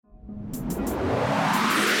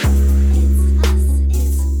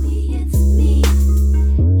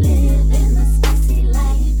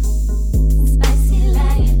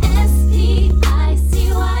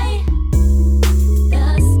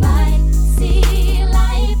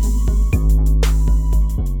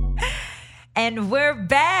And we're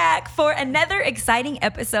back for another exciting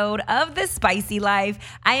episode of The Spicy Life.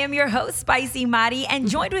 I am your host, Spicy Mari, and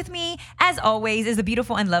joined with me, as always, is the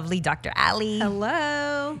beautiful and lovely Dr. Ali.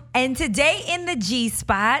 Hello. And today in the G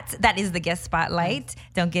spot, that is the guest spotlight.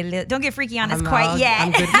 Don't get freaky on us quite yet.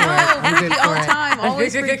 I'm good for it. I'm good Freaky all for the it. time,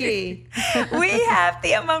 always freaky. We have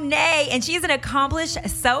Thea Monyee, and she's an accomplished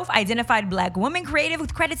self-identified Black woman creative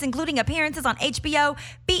with credits including appearances on HBO,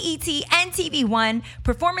 BET, and TV One,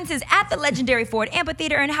 performances at the legendary Ford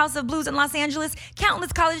Amphitheater and House of Blues in Los Angeles,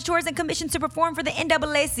 countless college tours, and commissions to perform for the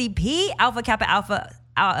NAACP, Alpha Kappa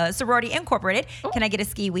Alpha Sorority Incorporated. Can I get a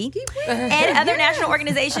ski-wee? And other national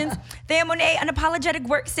organizations. Thea Monyee, unapologetic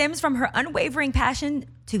work stems from her unwavering passion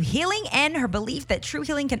to healing and her belief that true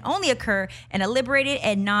healing can only occur in a liberated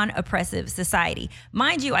and non-oppressive society.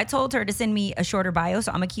 Mind you, I told her to send me a shorter bio,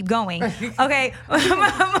 so I'm going to keep going. Okay.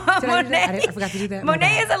 I forgot to do that.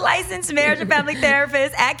 Monyee is a licensed marriage and family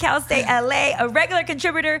therapist at Cal State LA, a regular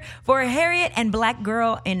contributor for Harriet and Black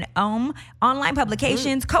Girl in online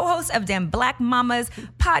publications, co-host of Them Black Mamas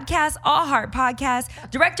podcast, All Heart podcast,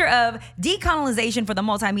 director of decolonization for the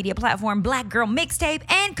multimedia platform Black Girl Mixtape,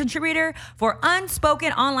 and contributor for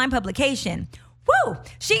Unspoken online publication. Woo!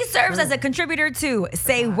 She serves as a contributor to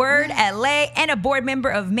Say Word LA and a board member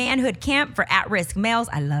of Manhood Camp for at-risk males.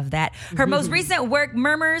 I love that. Her most recent work,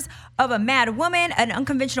 Murmurs of a Mad Woman, an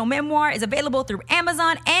unconventional memoir, is available through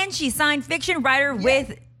Amazon, and she's signed fiction writer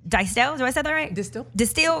with Distill, do I say that right? Distill,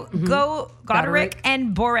 Goderic,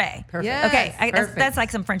 and Boré. Perfect. Yes. Okay, that's like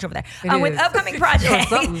some French over there. It With is. upcoming projects,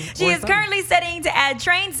 she is something. currently studying to add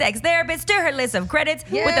trained sex therapists to her list of credits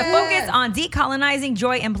with a focus on decolonizing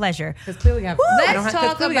joy and pleasure. Because clearly I Let's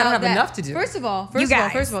talk I don't about have that. enough to do. First of all,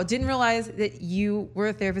 didn't realize that you were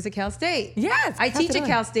a therapist at Cal State. Yes, I pass teach it at on.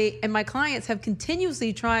 Cal State, and my clients have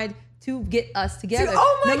continuously tried to get us together.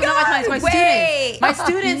 Oh my no, not my clients, my Wait. students. My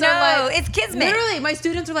students are No, like, it's kismet. Literally, my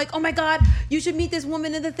students are like, oh my God, you should meet this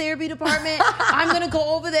woman in the therapy department. I'm gonna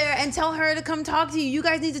go over there and tell her to come talk to you. You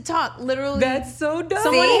guys need to talk. Literally, That's so dope.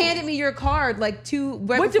 someone handed me your card like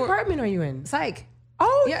What department are you in? Psych.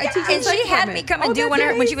 Oh, Yeah, I yes. teach And she had me come and do that's one of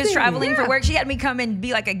her, when she was amazing. traveling for Yeah. work. She had me come and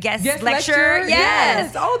be like a guest Guest lecturer. lecturer?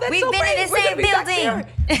 Yes. Oh, that's We've so been great. in the We're same gonna be back building.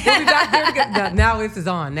 We'll be back there together. Now this is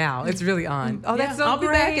on. Now it's really on. Oh, that's so I'll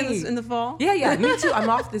great. be back in the fall. Yeah, me too. I'm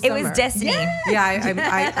off this It summer. was destiny. Yeah,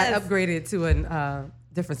 I upgraded to a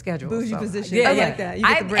different schedule. Bougie position. Yeah, I yeah. like that. You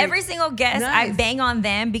get the break. Every single guest, I Nice. bang on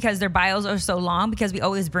them because their bios are so long, because we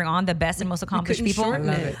always bring on the best and most accomplished couldn't people. shorten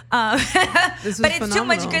I love it. it. This was But it's too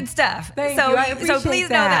much phenomenal. good stuff. Thank so, you. I so appreciate please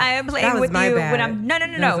know that I am that. playing That was with my you bad. when I'm. No.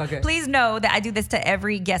 That's all good. Please know that I do this to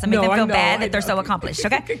every guest. I make No, them I feel know. bad I that they're so know. accomplished.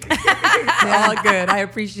 Okay. All good. I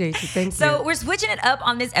appreciate you. Thank you. So we're switching it up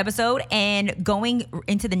on this episode and going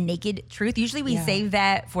into the naked truth. Usually we save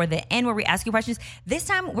that for the end where we ask you questions. This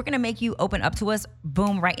time we're going to make you open up to us,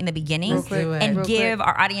 boom, right in the beginning. Let's do it. And Real give quick.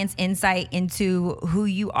 our audience insight into who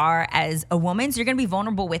you are as a woman. So you're going to be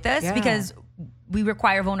vulnerable with us because we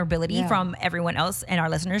require vulnerability from everyone else in our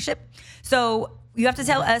listenership. So you have to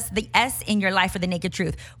tell us the S in your life for the naked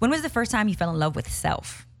truth. When was the first time you fell in love with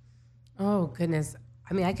self? Oh goodness.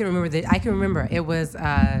 I mean, I can remember. It was.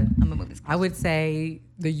 I'm gonna move this. I would say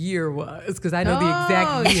the year was, because I know the Oh,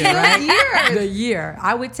 exact year, you know right? years. The year.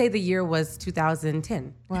 I would say the year was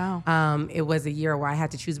 2010. Wow. It was a year where I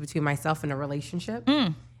had to choose between myself and a relationship,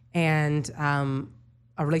 and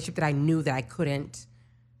a relationship that I knew that I couldn't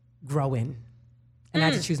grow in, and I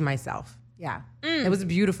had to choose myself. Yeah, it was a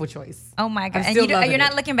beautiful choice. Oh my God. I'm And still you're loving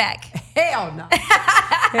not it. looking back. Hell no.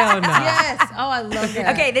 Hell no. Yes. Oh, I love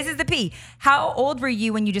that. Okay, this is the P. How old were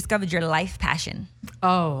you when you discovered your life passion?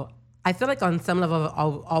 Oh, I feel like on some level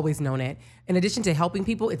I've always known it. In addition to helping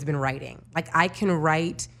people, it's been writing. Like I can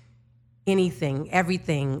write anything,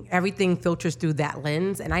 everything filters through that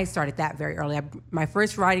lens. And I started that very early. My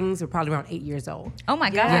first writings were probably around 8 years old. Oh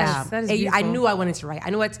my gosh. Yes. that is I beautiful. knew I wanted to write.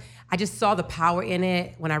 I just saw the power in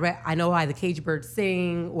it when I read, I Know Why the Cage Birds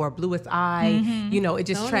Sing or Bluest Eye. You know, it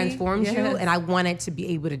just Tony, transforms you. yes. And I wanted to be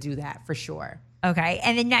able to do that for sure. Okay.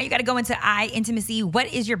 And then now you got to go into I, intimacy.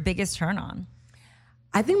 What is your biggest turn on?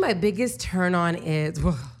 I think my biggest turn on is,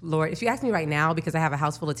 Lord, if you ask me right now, because I have a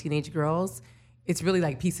house full of teenage girls, it's really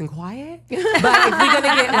like peace and quiet. But if we're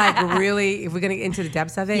gonna get if we're gonna get into the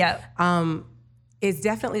depths of it, it's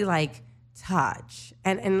definitely like touch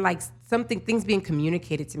and like things being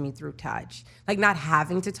communicated to me through touch. Like not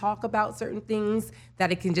having to talk about certain things,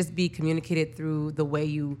 that it can just be communicated through the way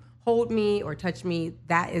you hold me or touch me.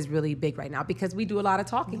 That is really big right now because we do a lot of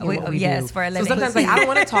talking. in what we yes, do. for a living. So sometimes I don't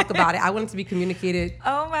want to talk about it. I want it to be communicated.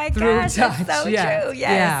 Oh my through gosh, that's touch. so Yes. true. Yes,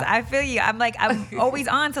 Yeah. I feel you. I'm always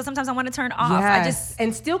on, so sometimes I want to turn off. Yes.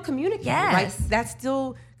 And still communicate. Yes. Right? That's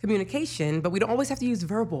still, communication, but we don't always have to use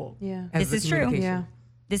verbal. Yeah. as This the is true. communication. Yeah.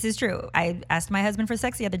 This is true. I asked my husband for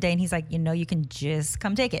sex the other day, and he's like, you can just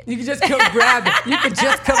come take it. You can just come grab it. You can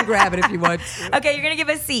just come grab it if you want to. Okay, you're going to give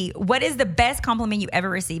a C. What is the best compliment you ever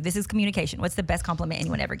received? This is communication. What's the best compliment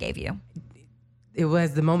anyone ever gave you? It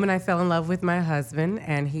was the moment I fell in love with my husband,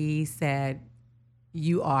 and he said,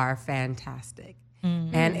 "You are fantastic."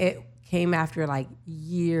 And it came after like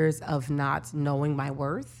years of not knowing my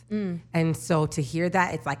worth. And so to hear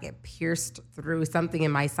that, it's like it pierced through something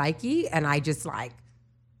in my psyche, and I just like,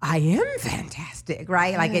 I am fantastic,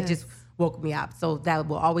 right? Like it just woke me up. So that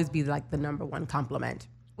will always be like the number one compliment.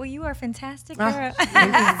 Well, you are fantastic, girl.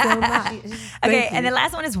 Thank you so much. Okay, and the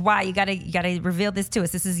last one is why. You gotta reveal this to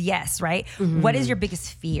us. This is yes, right? What is your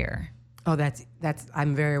biggest fear? Oh, that's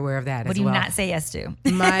I'm very aware of that. What as do you well. not say yes to?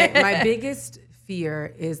 My biggest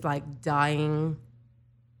fear is like dying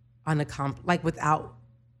like without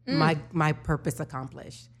my purpose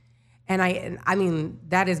accomplished. And I mean,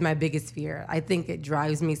 that is my biggest fear. I think it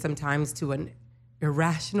drives me sometimes to an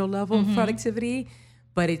irrational level of productivity,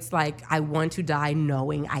 but it's like I want to die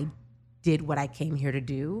knowing I did what I came here to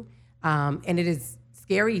do. And it is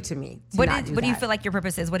scary to me to not do What do you that. feel like your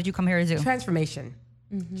purpose is? What did you come here to do? Transformation.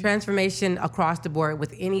 Transformation across the board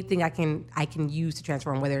with anything I can use to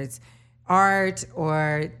transform, whether it's art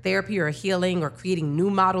or therapy or healing or creating new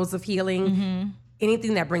models of healing.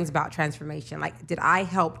 Anything that brings about transformation. Like, did I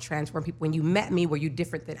help transform people? When you met me, were you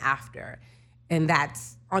different than after? And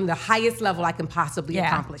that's on the highest level I can possibly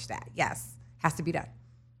accomplish that. Yes, has to be done.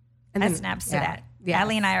 And That snaps to that. Yes.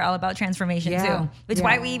 Allie and I are all about transformation too, which is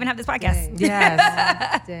why we even have this podcast.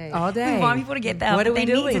 Yes, Day. all day. We want people to get the help What are that we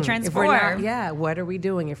they need doing to if we're transform. not, what are we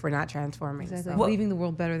doing if we're not transforming? Exactly. So- Leaving the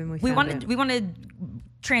world better than we We found it. want to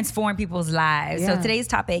transform people's lives. So Yeah. today's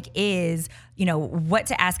topic is, what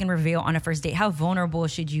to ask and reveal on a first date. How vulnerable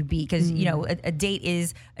should you be? Because, a date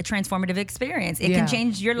is a transformative experience. It Yeah. can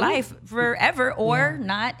change your life forever or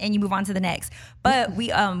not, and you move on to the next. But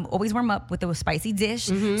we always warm up with a spicy dish.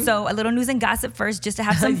 So a little news and gossip first, just to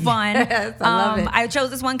have some fun. Yes, I love it. I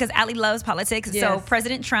chose this one because Allie loves politics. So Yes.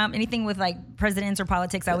 President Trump, anything with like presidents or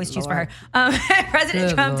politics, I always choose for her. Lord. President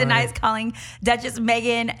Good Trump Lord. denies calling Duchess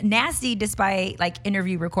Meghan nasty despite like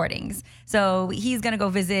interview recordings. So he's gonna go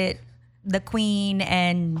visit the Queen,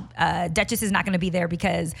 and Duchess is not gonna be there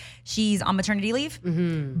because she's on maternity leave.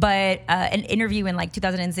 But an interview in like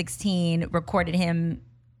 2016 recorded him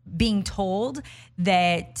being told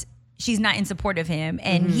that she's not in support of him,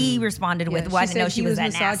 and he responded with, "Well, I didn't know she was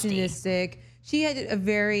that nasty." misogynistic. She had a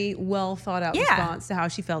very well thought out Yeah. response to how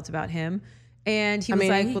she felt about him, and he was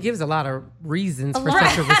like, he well, gives a lot of reasons for lot.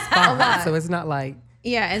 such a response. lot. So it's not like,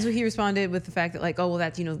 yeah, and so he responded with the fact that like, oh well,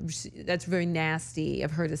 that's very nasty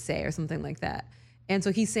of her to say or something like that. And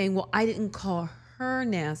so he's saying, well, I didn't call her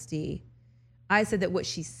nasty. I said that what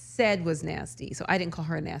she said was nasty. So I didn't call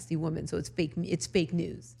her a nasty woman. So it's fake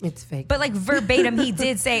news. it's fake. But like verbatim, he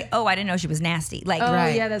did say, "Oh, I didn't know she was nasty." Like, Oh,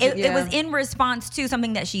 Right. yeah, that's it was in response to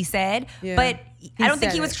something that she said. Yeah. But I don't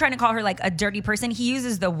think said he was it. trying to call her like a dirty person. He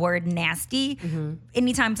uses the word nasty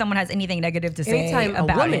anytime someone has anything negative to say Anytime a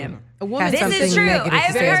about woman, him. has This something is true. negative I to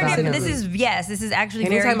haven't say heard about him. him. This is actually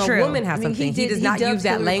Anytime very true. a woman has I mean, something, he does he not dubbed use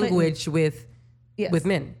that Hillary Clinton. language with Yes.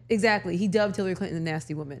 men. Exactly. He dubbed Hillary Clinton the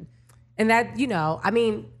nasty woman. And that, I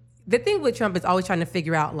mean, the thing with Trump is always trying to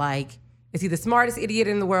figure out, like, is he the smartest idiot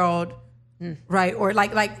in the world, right? Or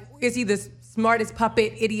like, is he the smartest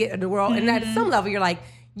puppet idiot in the world? And at some level, you're like,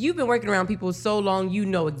 you've been working around people so long, you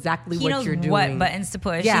know exactly He what knows you're doing. what buttons to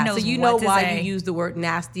push. Yeah, he knows so you what know to why say. you use the word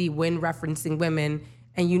nasty when referencing women,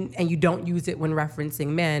 and you don't use it when referencing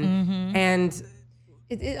men. And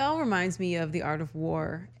It all reminds me of The Art of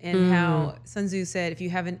War and how Sun Tzu said, if you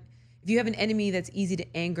have an enemy that's easy to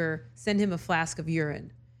anger, send him a flask of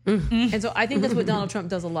urine. And so I think that's what Donald Trump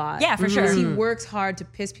does a lot. Yeah, for sure. He works hard to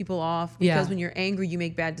piss people off because Yeah. when you're angry, you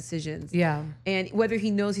make bad decisions. Yeah. And whether he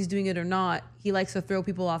knows he's doing it or not, he likes to throw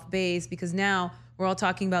people off base because now we're all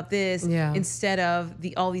talking about this instead of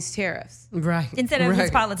all these tariffs. right. Instead of his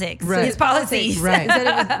politics, Right. his policies. Right. Instead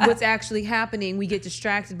of what's actually happening, we get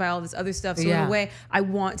distracted by all this other stuff. So in Yeah. a way, I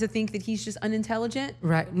want to think that he's just unintelligent.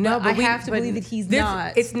 Right. No, but but I have to believe that he's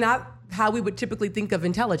not. It's not how we would typically think of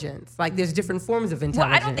intelligence. Like, there's different forms of Well,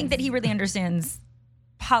 intelligence. I don't think that he really understanends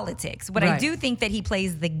politics. What I Right. do think that he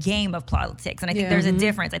plays the game of politics, and I think Yeah. there's a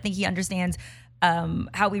difference. I think he understands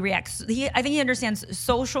how we react. I think he understands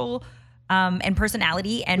social and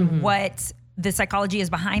personality and what the psychology is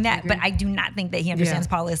behind that. But I do not think that he understands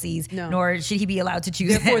policies, No. nor should he be allowed to choose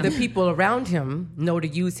Therefore, them. the people around him know to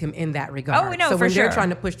use him in that regard. Oh, no, so for when sure. they're trying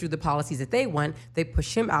to push through the policies that they want, they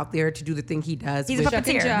push him out there to do the thing he does. He's a which-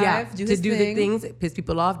 puppeteer. Jive, Yeah, do to his do thing. the things, piss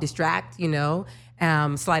people off, distract,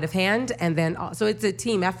 sleight of hand, and then so it's a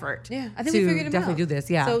team effort. Yeah, I think we figured it definitely out. do this.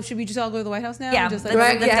 Yeah. So should we just all go to the White House now? Yeah, And just let's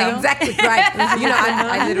go. Exactly. Right.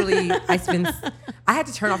 I literally I had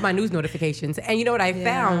to turn off my news notifications, and you know what I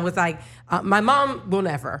found was like my mom will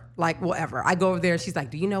never ever. I go over there, and she's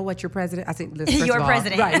like, "Do you know what your president?" I said, "Listen, Your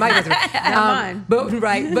president, right? My president, mine."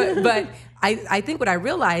 But I think what I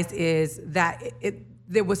realized is that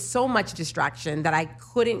there was so much distraction that I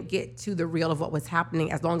couldn't get to the real of what was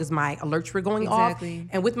happening as long as my alerts were going off.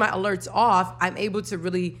 And with my alerts off, I'm able to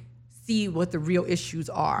really see what the real issues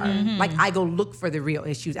are. Like I go look for the real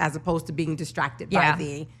issues as opposed to being distracted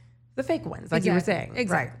by the fake ones, like you were saying.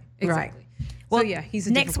 Exactly. Right. Well, yeah, he's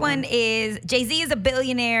a next one is Jay-Z is a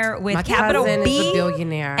billionaire with My capital cousin B. is a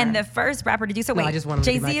billionaire. And the first rapper to do so. Wait, I just want him to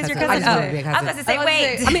be Jay-Z my is your cousin. cousin? I just want him to be a I was cousin. about to say, I was about to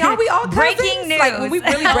wait. say- I mean, are we all cousins? Breaking news. Like when we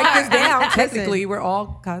really break this down, technically we're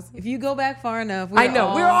all cousins. If you go back far enough, I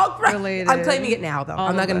know we're all related. I'm claiming it now, though. All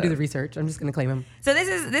I'm not of going to do us. the research. I'm just going to claim him. So this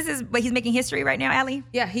is what he's making history right now, Allie?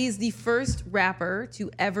 Yeah, he's the first rapper to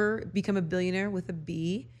ever become a billionaire with a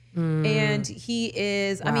B. And he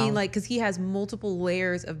is, I mean, like, because he has multiple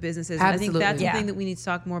layers of businesses. And I think that's Absolutely. the thing that we need to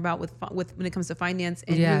talk more about with when it comes to finance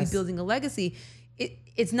and really building a legacy.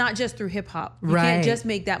 It's not just through hip hop. You can't just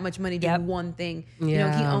make that much money doing one thing. You know,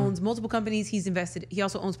 he owns multiple companies. He's invested. He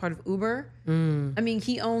also owns part of Uber. I mean,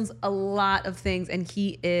 he owns a lot of things, and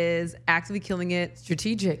he is actively killing it.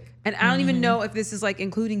 Strategic. And I don't even know if this is like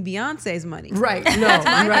including Beyonce's money. Right. No.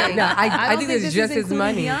 Right. No. I think this it's just is his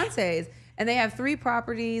money. Beyonce's. And they have 3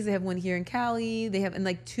 properties. They have one here in Cali. They have and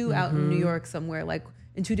like 2 out in New York somewhere, like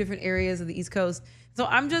in 2 different areas of the East Coast. So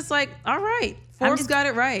I'm just like, all right, Forbes got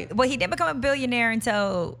it right. Well, he didn't become a billionaire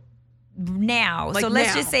until now. Like so let's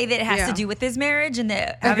now. just say that it has to Yeah. do with his marriage and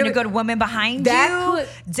that having a good woman behind That you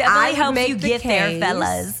could- definitely I helps make you the get there, case.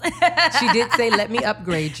 fellas. She did say, "Let me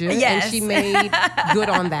upgrade you," Yes. and she made good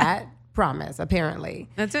on that promise. Apparently,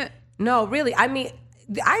 That's it. no, really. I mean,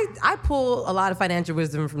 I pull a lot of financial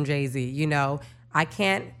wisdom from Jay-Z. You know, I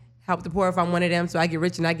can't help the poor if I'm one of them, so I get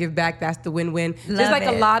rich and I give back. That's the win-win. There's Love like it.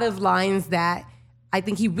 a lot of lines that I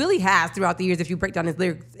think he really has throughout the years. If you break down his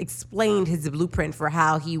lyrics, explained his blueprint for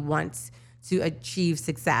how he wants to achieve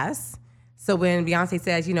success. So when Beyonce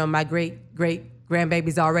says, you know, my great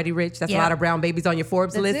grandbaby's already rich, that's a lot of brown babies on your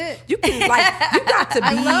Forbes list. it. You can you got to be.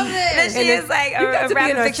 I love it. That she is like you got a to be rap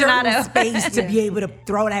in a certain aficionado. space to be able to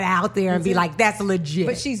throw that out there and be like, that's legit.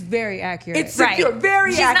 But she's very accurate. It's Right. secure,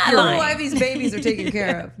 very She's not accurate. lying. Blue Ivy's babies are taken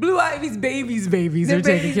care of. Blue Ivy's babies Their are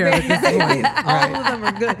taken care of at this point. All of them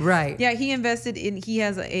are good. Right. Yeah, he invested in. He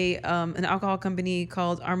has an alcohol company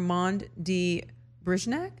called Armand de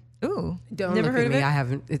Brignac. Ooh. Don't Never look heard at of me. it? I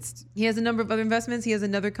haven't. It's He has a number of other investments. He has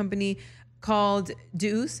another company called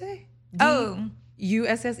Deuce. Oh.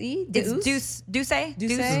 USSE. It's Deuce. Deuce. I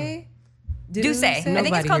think it's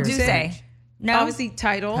Nobody called here Deuce. says. No. Obviously,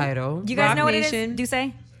 Title. title. Do you guys Rock know what Nation. it is?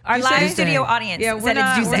 Deuce? Our Deuce? live Deuce. studio audience Yeah, we're said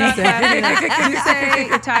not. it's We're not Deuce.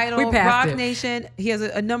 Deuce, Title, We passed Rock it. Nation. He has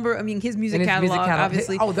a number. I mean, his music And his music catalog, catalog.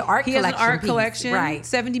 obviously. Oh, the art He has an collection art piece. collection. Right.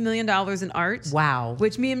 $70 million in art. Wow.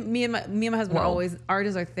 Which me and my husband Whoa. always, art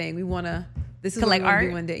is our thing. We want to. This is Collect what we wanna art?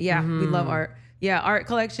 do one day. Yeah, we love art. Yeah, art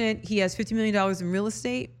collection. He has $50 million in real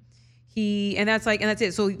estate. That's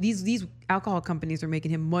it. So these alcohol companies are making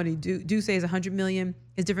him money. Deuce is $100 million.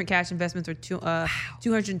 His different cash investments are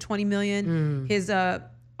 $220 million. His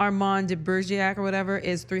Armand de Bergerac or whatever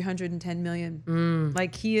is $310 million.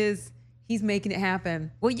 Like he's making it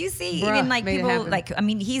happen. Well, you see, Bruh, even like made it people, happen. like, I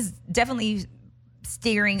mean, he's definitely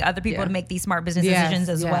steering other people Yeah. to make these smart business Yes, decisions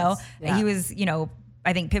as yes, well. yeah. He was, you know,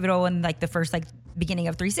 I think pivotal in like the first like beginning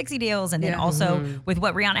of 360 deals, and then Yeah. also with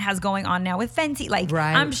what Rihanna has going on now with Fenty. Like,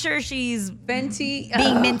 Right. I'm sure she's Fenty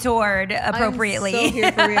being mentored appropriately. I'm so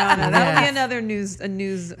here for Rihanna. That'll be Yes. another news moment.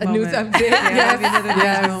 news Yeah, update. that'll be another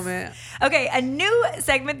Yes. news moment. Okay, a new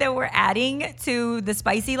segment that we're adding to the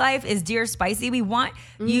Spicy Life is Dear Spicy. We want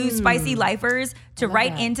you Spicy Lifers to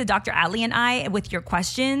write into Dr. Ali and I with your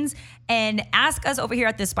questions and ask us over here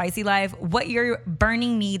at the Spicy Life what your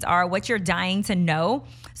burning needs are, what you're dying to know.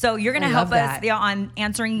 So you're going to I help love us that. on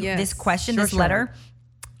answering Yes. this question, Sure, this letter.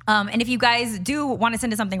 And if you guys do want to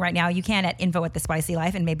send us something right now, you can at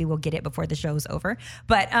info@thespicylife, and maybe we'll get it before the show's over.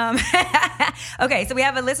 But okay, so we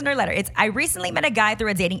have a listener letter. It's, I recently met a guy through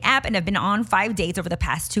a dating app and have been on 5 dates over the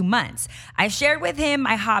past 2 months. I've shared with him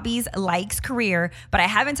my hobbies, likes, career, but I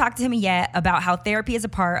haven't talked to him yet about how therapy is a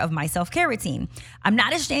part of my self-care routine. I'm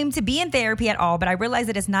not ashamed to be in therapy at all, but I realize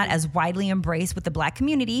that it's not as widely embraced with the Black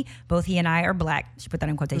community. Both he and I are Black. She put that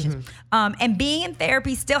in quotations. And being in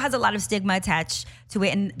therapy still has a lot of stigma attached to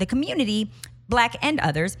it in the community. Black and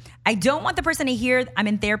others. I don't want the person to hear I'm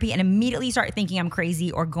in therapy and immediately start thinking I'm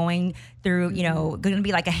crazy or going through, going to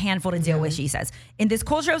be like a handful to deal with, she says. In this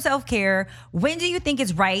culture of self-care, when do you think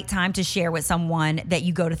is right time to share with someone that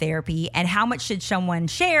you go to therapy, and how much should someone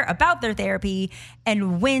share about their therapy,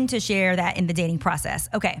 and when to share that in the dating process?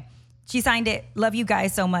 Okay. She signed it. Love you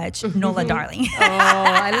guys so much, Nola Darling. Oh,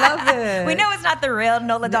 I love it. We know it's not the real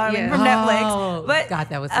Nola Darling from Netflix, but God,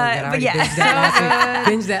 that was so good. I already yeah.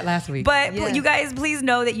 binged that last week. But you guys, please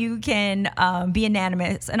know that you can be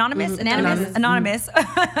anonymous. Anonymous?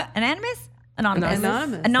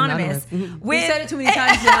 We've said it too many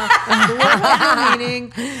times now. The word has no meaning.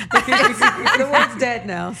 The word's dead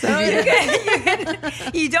now. So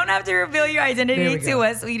you don't have to reveal your identity to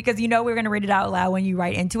us, because we're going to read it out loud when you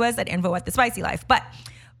write into us at info@thespicylife. But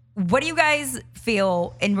what do you guys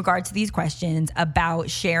feel in regard to these questions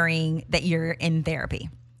about sharing that you're in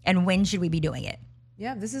therapy, and when should we be doing it?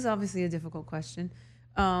 Yeah, this is obviously a difficult question,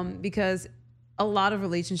 because a lot of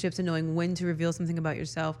relationships and knowing when to reveal something about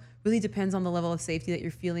yourself really depends on the level of safety that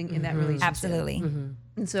you're feeling in that relationship. Absolutely.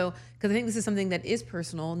 And so, because I think this is something that is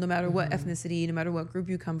personal, no matter what ethnicity, no matter what group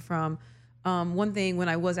you come from. One thing, when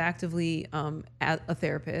I was actively at a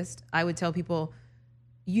therapist, I would tell people,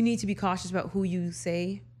 you need to be cautious about who you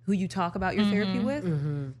talk about your therapy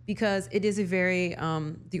with, because it is a very,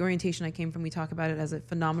 the orientation I came from, we talk about it as a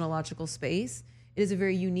phenomenological space. It is a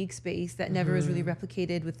very unique space that never is really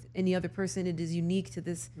replicated with any other person. It is unique to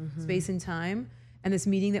this space and time and this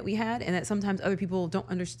meeting that we had, and that sometimes other people don't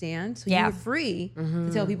understand. So you're free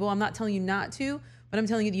to tell people, I'm not telling you not to, but I'm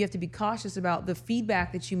telling you that you have to be cautious about the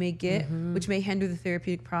feedback that you may get, which may hinder the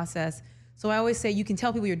therapeutic process. So I always say, you can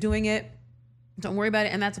tell people you're doing it, don't worry about it.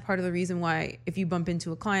 And that's a part of the reason why, if you bump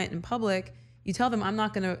into a client in public, you tell them, I'm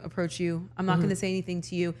not going to approach you. I'm not going to say anything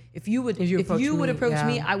to you. If you would approach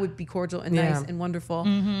me, I would be cordial and nice and wonderful.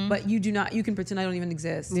 But you do not. You can pretend I don't even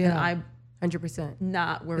exist. And I'm 100%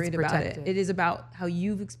 not worried about it. It is about how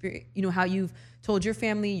you've experienced, how you've told your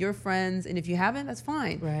family, your friends, and if you haven't, that's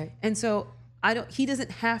fine. Right. And so he doesn't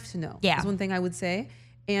have to know. Yeah. That's one thing I would say.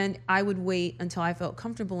 And I would wait until I felt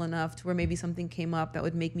comfortable enough to where maybe something came up that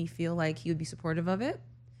would make me feel like he would be supportive of it,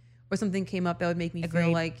 or something came up that would make me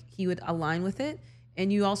feel like he would align with it.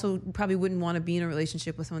 And you also probably wouldn't want to be in a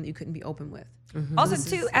relationship with someone that you couldn't be open with. Also,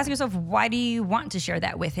 too, ask yourself, why do you want to share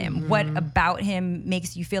that with him? What about him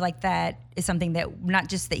makes you feel like that is something that not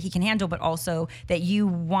just that he can handle, but also that you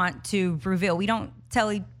want to reveal? We don't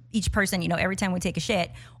tell each person, every time we take a shit,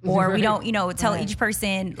 or we don't, tell each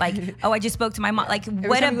person like, oh, I just spoke to my mom. Like,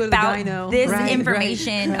 what about this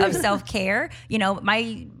information of self-care?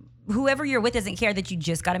 Whoever you're with doesn't care that you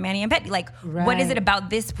just got a mani and pedi. Like, what is it about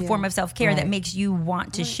this form of self-care that makes you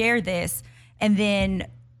want to share this? And then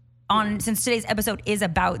since today's episode is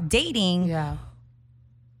about dating,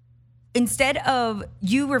 instead of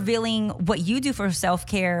you revealing what you do for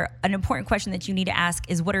self-care, an important question that you need to ask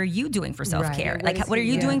is, what are you doing for self-care? Right. Like, what are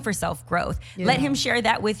you doing for self-growth? Let him share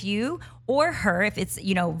that with you, or her, if it's,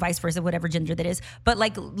 vice versa, whatever gender that is. But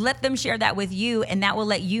like, let them share that with you, and that will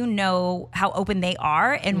let you know how open they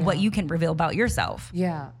are and what you can reveal about yourself.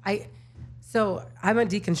 Yeah. So I'm a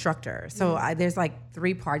deconstructor. So there's like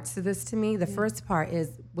 3 parts to this to me. The first part is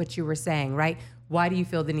what you were saying, right? Why do you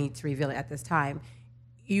feel the need to reveal it at this time?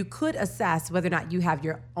 You could assess whether or not you have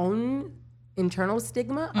your own internal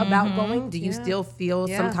stigma about going. Do you still feel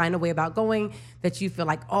some kind of way about going, that you feel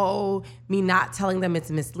like, oh, me not telling them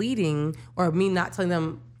it's misleading, or me not telling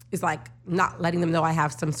them is like not letting them know I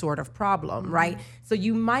have some sort of problem, right? So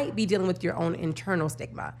you might be dealing with your own internal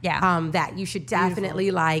stigma. That you should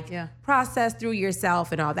definitely process through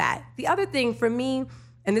yourself and all that. The other thing for me,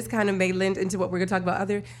 and this kind of may lend into what we're gonna talk about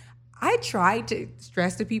I try to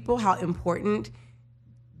stress to people how important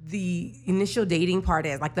the initial dating part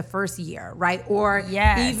is, like the first year, right? Or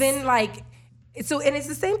even like, so, and it's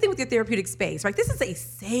the same thing with your therapeutic space, right? This is a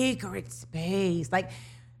sacred space. Like,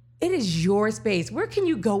 it is your space. Where can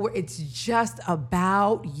you go where it's just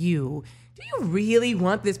about you? Do you really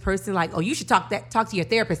want this person like, oh, you should talk to your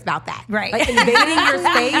therapist about that? Right. Like invading your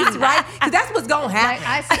space, right? Because that's what's going to happen.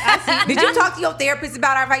 I see. Did you talk to your therapist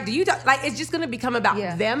about it? Right? Do you talk, like, it's just going to become about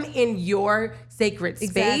them in your sacred space.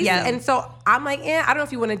 Exactly. Yeah. And so I'm like, I don't know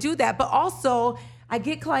if you want to do that. But also, I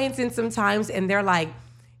get clients in sometimes and they're like,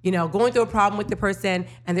 going through a problem with the person,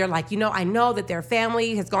 and they're like, I know that their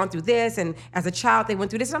family has gone through this, and as a child they went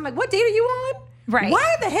through this. And I'm like, what date are you on? Right.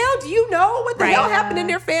 Why the hell do you know what the hell happened in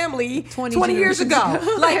their family 20 years ago?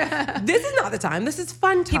 Like, this is not the time. This is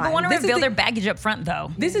fun time. People want to reveal their baggage up front,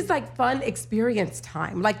 though. This is like fun experience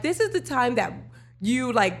time. Like, this is the time that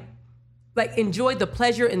you like like enjoy the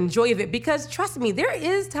pleasure and joy of it, because trust me, there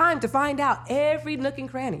is time to find out every nook and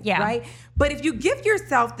cranny, right? But if you give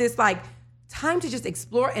yourself this like time to just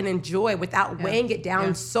explore and enjoy without weighing it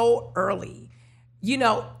down so early, you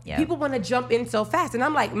know, people want to jump in so fast. And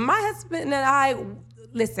I'm like, my husband and I,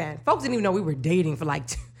 listen, folks didn't even know we were dating for like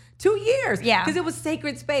 2 years. Because it was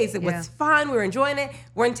sacred space. It was fun. We were enjoying it.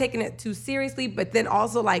 Weren't taking it too seriously, but then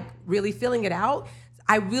also like really feeling it out.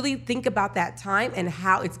 I really think about that time and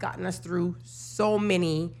how it's gotten us through so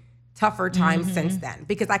many tougher times since then,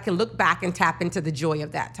 because I can look back and tap into the joy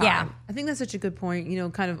of that time. Yeah, I think that's such a good point. You know,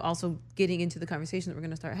 kind of also getting into the conversation that we're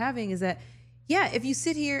going to start having is that, if you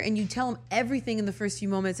sit here and you tell them everything in the first few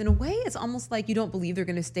moments, in a way, it's almost like you don't believe they're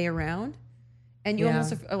going to stay around. And you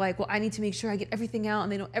almost are like, well, I need to make sure I get everything out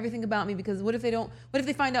and they know everything about me, because what if they don't, what if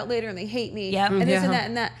they find out later and they hate me and this and that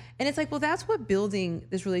and that. And it's like, well, that's what building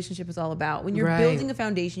this relationship is all about. When you're building a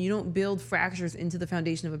foundation, you don't build fractures into the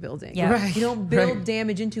foundation of a building. You don't build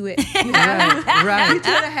damage into it. You have you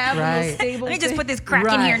try to have a more stable Let me just put this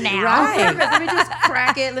crack in here now. Let me just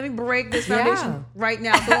crack it. Let me break this foundation right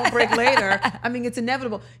now so it won't break later. I mean, it's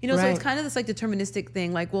inevitable. You know, so it's kind of this like deterministic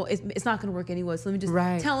thing. Like, well, it's not going to work anyway. So let me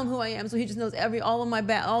just tell him who I am. So he just knows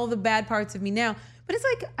all the bad parts of me now. But it's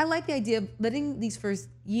like, I like the idea of letting these first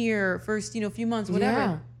few months,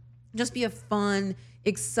 whatever, just be a fun,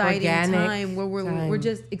 exciting time where we're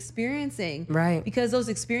just experiencing. Because those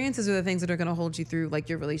experiences are the things that are going to hold you through like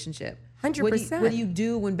your relationship. 100%. What do you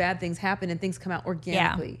do when bad things happen and things come out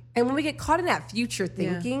organically? And when we get caught in that future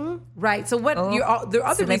thinking, right? So what the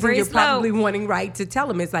other reason you're probably wanting, to tell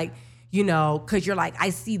them is like, you know, because you're like, I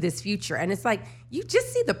see this future. And it's like, you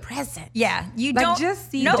just see the present. You like, don't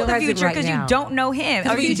just see know the future because you don't know him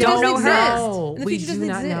or you don't know her. No, the future doesn't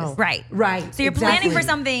exist. Know. Right. So you're planning for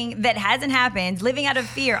something that hasn't happened, living out of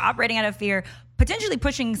fear, operating out of fear, potentially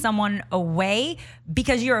pushing someone away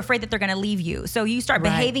because you're afraid that they're going to leave you. So you start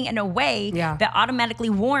behaving in a way that automatically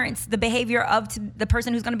warrants the behavior of the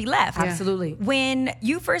person who's going to be left. Absolutely. When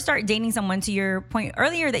you first start dating someone, to your point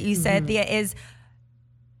earlier that you said, Thea, is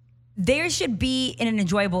there should be an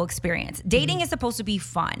enjoyable experience. Dating is supposed to be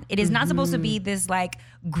fun. It is not supposed to be this like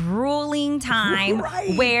grueling time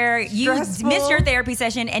where you miss your therapy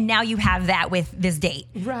session and now you have that with this date.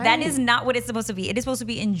 That is not what it's supposed to be. It is supposed to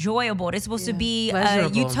be enjoyable. It is supposed to be a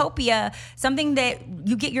utopia, something that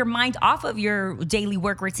you get your mind off of your daily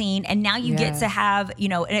work routine and now you get to have, you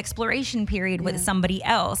know, an exploration period with somebody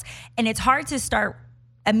else. And it's hard to start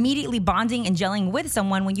immediately bonding and gelling with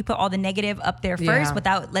someone when you put all the negative up there first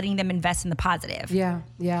without letting them invest in the positive.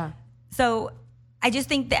 So I just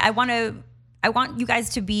think that I want you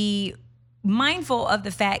guys to be mindful of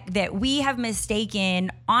the fact that we have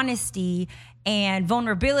mistaken honesty and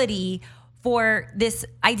vulnerability for this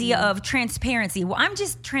idea of transparency. Well, I'm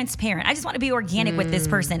just transparent. I just want to be organic with this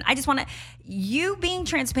person. You being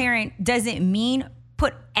transparent doesn't mean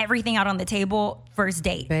put everything out on the table first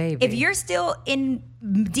date. Baby. If you're still in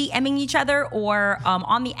DMing each other or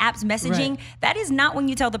on the apps messaging, that is not when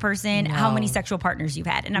you tell the person how many sexual partners you've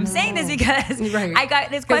had. And I'm saying this because I got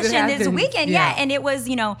this question this weekend. And it was,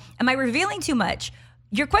 you know, am I revealing too much?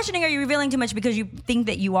 You're questioning, are you revealing too much because you think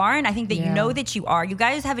that you are? And I think that you know that you are. You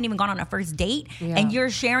guys haven't even gone on a first date and you're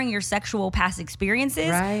sharing your sexual past experiences.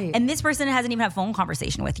 And this person hasn't even had a phone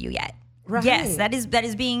conversation with you yet. Yes, that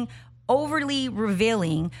is being overly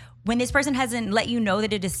revealing when this person hasn't let you know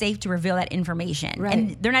that it is safe to reveal that information.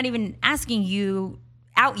 And they're not even asking you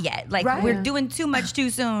out yet. Like we're doing too much too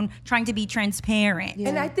soon, trying to be transparent.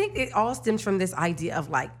 And I think it all stems from this idea of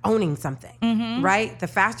like owning something, right? The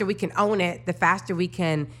faster we can own it, the faster we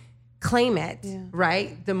can claim it,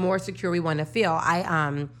 right? The more secure we want to feel.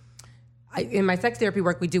 I in my sex therapy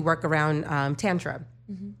work, we do work around tantra.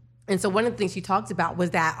 And so one of the things she talked about was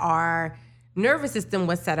that our nervous system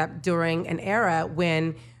was set up during an era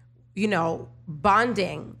when, you know,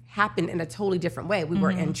 bonding happened in a totally different way. We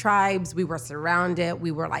were in tribes, we were surrounded,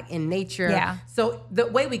 we were like in nature. So the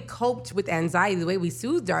way we coped with anxiety, the way we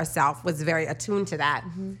soothed ourselves was very attuned to that.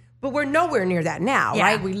 But we're nowhere near that now,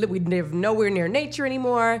 right? We live nowhere near nature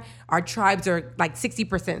anymore. Our tribes are like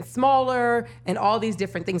 60% smaller and all these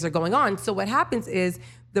different things are going on. So what happens is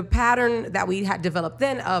the pattern that we had developed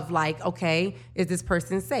then of like, okay, is this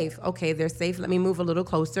person safe? Okay, they're safe. Let me move a little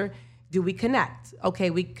closer. Do we connect?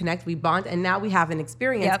 Okay, we connect, we bond, and now we have an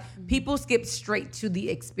experience. People skip straight to the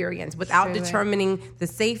experience without determining the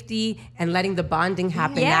safety and letting the bonding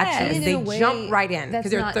happen naturally. They jump right in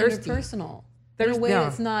because they're thirsty. Interpersonal. In a way,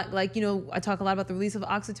 it's not like, you know, I talk a lot about the release of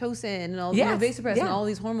oxytocin and all the vasopressin and all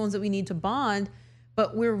these hormones that we need to bond.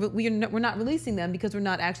 But we're not releasing them because we're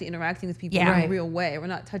not actually interacting with people in a real way. We're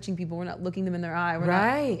not touching people. We're not looking them in their eye. We're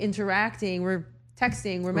not interacting. We're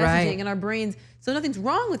texting, we're messaging, Right. and our brains. So nothing's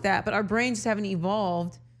wrong with that, but our brains just haven't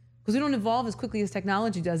evolved. Because we don't evolve as quickly as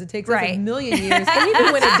technology does. It takes us a million years. And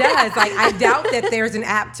even when it does, like I doubt that there's an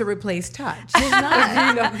app to replace touch. It's not.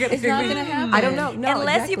 It's not going gonna happen. I don't know. No,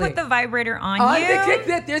 Unless exactly. you put the vibrator on Oh, you.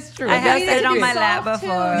 that's true. I have That's said it on true. my lap Soft,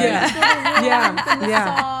 before. too. Yeah. Just feel the warmth and the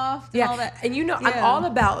Yeah. soft and all that. And you know, I'm Yeah. all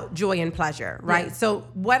about joy and pleasure, right? Yeah. So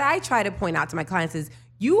what I try to point out to my clients is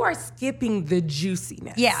you are skipping the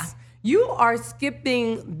juiciness. Yeah. You are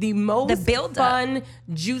skipping the most The build-up. fun,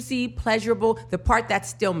 juicy, pleasurable, the part that's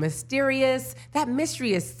still mysterious. That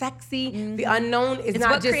mystery is sexy. The unknown is It's not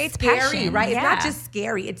what just creates scary, passion. right? It's not Yeah. just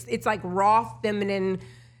scary. It's like raw feminine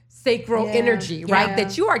sacral Yeah. energy, right? Yeah.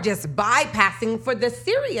 That you are just bypassing for the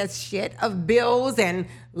serious shit of bills and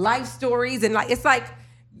life stories. And like it's like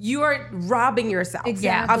you're robbing yourself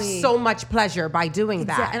Exactly. of so much pleasure by doing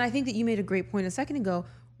that. And I think that you made a great point a second ago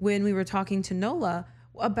when we were talking to Nola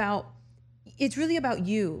about it's really about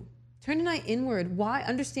you. Turn an eye inward.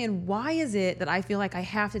 Understand why is it that I feel like I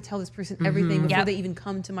have to tell this person everything before Yep. they even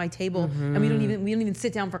come to my table and we don't even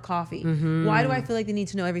sit down for coffee. Why do I feel like they need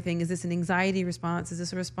to know everything? Is this an anxiety response? Is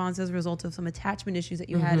this a response as a result of some attachment issues that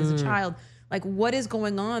you had as a child? Like what is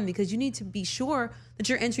going on? Because you need to be sure that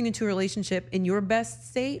you're entering into a relationship in your best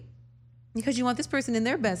state because you want this person in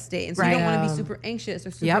their best state. And so you don't want to be super anxious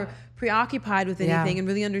or super preoccupied with anything and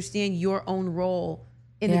really understand your own role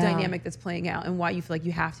in the dynamic that's playing out and why you feel like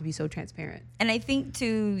you have to be so transparent. And I think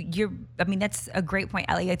that's a great point,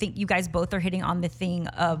 Ellie. I think you guys both are hitting on the thing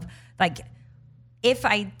of like, if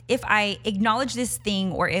I acknowledge this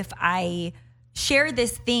thing or if I share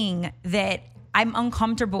this thing that I'm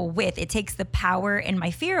uncomfortable with, it takes the power and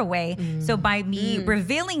my fear away. So by me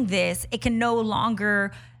revealing this, it can no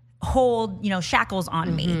longer hold, shackles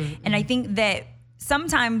on me. And I think that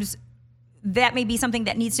sometimes that may be something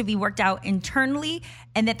that needs to be worked out internally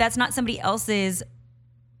and that's not somebody else's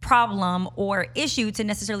problem or issue to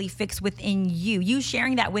necessarily fix within you. You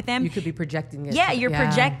sharing that with them. You could be projecting it. Yeah, you're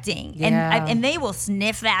projecting. Yeah. And they will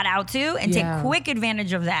sniff that out too and take quick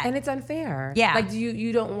advantage of that. And it's unfair. Yeah. Like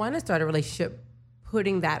you don't want to start a relationship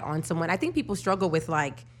putting that on someone. I think people struggle with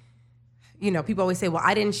like, people always say, well,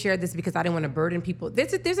 I didn't share this because I didn't want to burden people.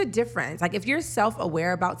 There's a difference. Like if you're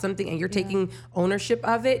self-aware about something and you're taking ownership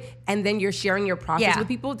of it and then you're sharing your process with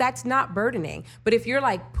people, that's not burdening. But if you're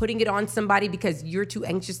like putting it on somebody because you're too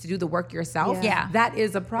anxious to do the work yourself, that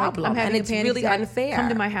is a problem. I'm having and it's a panic really attack. unfair. Come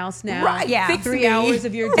to my house now. Right. Yeah. Fix 3 me. hours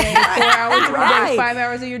of your day, 4 hours of your day, 5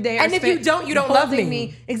 hours of your day. And if you don't, you don't love holding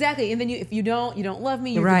me. Exactly. And then if you don't love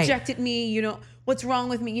me. You rejected me. What's wrong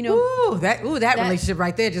with me? Ooh, that relationship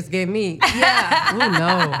right there just gave me. Yeah. Ooh, no.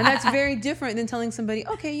 And that's very different than telling somebody,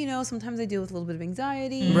 okay, sometimes I deal with a little bit of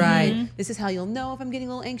anxiety. Right. This is how you'll know if I'm getting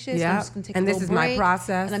a little anxious. Yeah. I'm just going to take And a this little is my break,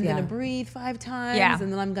 process. And I'm Yeah. going to breathe 5 times. Yeah.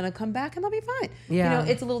 And then I'm going to come back and I'll be fine. Yeah.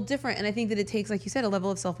 It's a little different. And I think that it takes, like you said, a level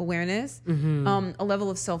of self-awareness, a level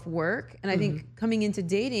of self-work. And I think coming into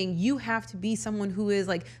dating, you have to be someone who is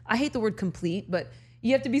like, I hate the word complete, but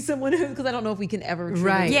you have to be someone who, because I don't know if we can ever truly.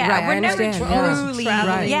 Right. Yeah, right, we're I never understand. We're always truly.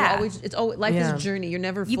 traveling. Yeah. It's always life is a journey. You're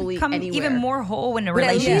never You fully become anywhere. even more whole in a But at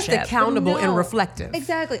relationship. least accountable and No. reflective.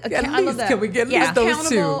 Exactly. At I love least that. can we get at least those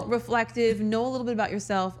Accountable, two? reflective, know a little bit about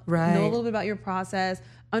yourself, Right. know a little bit about your process,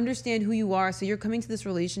 understand who you are. So you're coming to this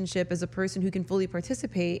relationship as a person who can fully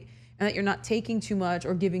participate and that you're not taking too much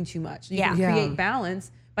or giving too much. You can Yeah. create balance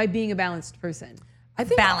by being a balanced person. I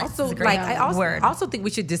think Balance also is a great I word. also think we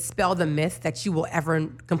should dispel the myth that you will ever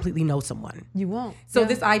completely know someone. You won't. So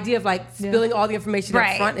this idea of like spilling all the information up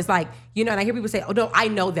Right. front is like, and I hear people say, oh no, I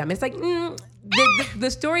know them. It's like, the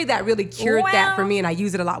story that really cured that for me, and I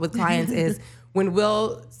use it a lot with clients, is when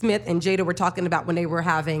Will Smith and Jada were talking about when they were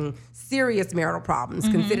having serious marital problems,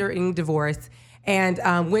 considering divorce, and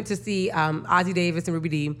went to see Ozzie Davis and Ruby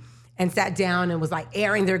Dee, and sat down and was like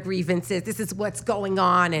airing their grievances. This is what's going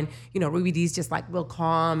on. And, Ruby Dee's just like real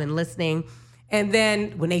calm and listening. And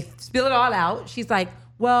then when they spill it all out, she's like,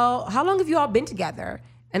 well, how long have you all been together?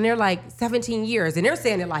 And they're like, 17 years. And they're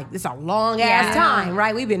saying it like, this is a long ass time,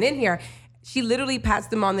 right? We've been in here. She literally pats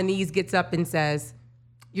them on the knees, gets up and says,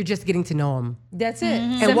 you're just getting to know him. That's it.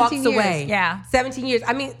 And walks 17 years. away. Yeah. 17 years.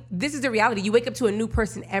 I mean, this is the reality. You wake up to a new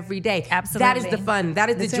person every day. Absolutely. That is the fun. That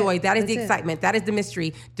is That's the joy. it. That is That's the it. excitement. That is the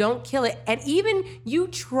mystery. Don't kill it. And even you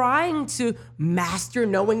trying to master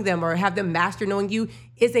knowing them or have them master knowing you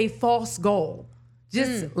is a false goal.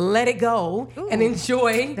 Just let it go and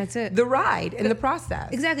enjoy That's it. the ride and the process.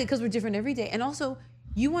 Exactly, because we're different every day. And also,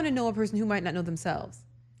 you want to know a person who might not know themselves.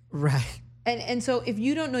 Right. And so if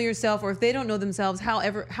you don't know yourself or if they don't know themselves,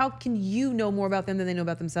 how can you know more about them than they know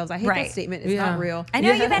about themselves? I hate Right. that statement. It's not real. I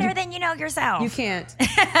know you better than you know yourself. You can't.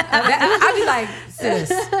 I'd be like, sis,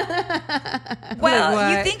 Well,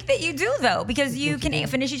 Like, you what? think that you do though, because you can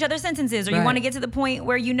finish each other's sentences, or you Right. want to get to the point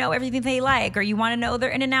where you know everything they like, or you want to know their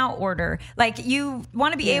in and out order. Like you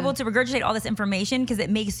want to be able to regurgitate all this information because it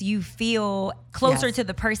makes you feel closer Yes. to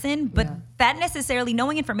the person. But that necessarily,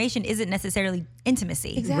 knowing information isn't necessarily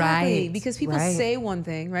intimacy. Exactly. Right, Because people right. say one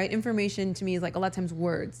thing, right? Information to me is like a lot of times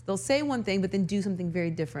words. They'll say one thing, but then do something very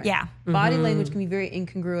different. Yeah. Body language can be very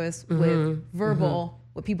incongruous with verbal,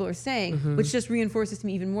 what people are saying, which just reinforces to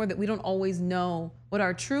me even more that we don't always know what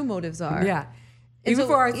our true motives are. Yeah. And Even so-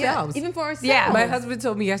 for ourselves. even for ourselves. Yeah. My husband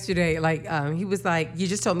told me yesterday, like, he was like, you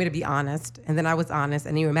just told me to be honest. And then I was honest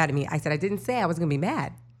and you were mad at me. I said, I didn't say I was going to be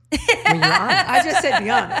mad when you were honest. I just said be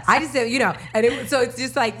honest. I just said, and so it's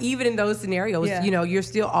just like, even in those scenarios, Yeah. you're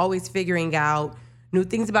still always figuring out new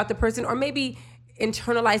things about the person, or maybe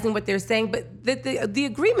internalizing what they're saying. But the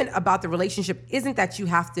agreement about the relationship isn't that you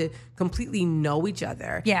have to completely know each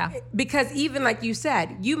other. Yeah. Because even like you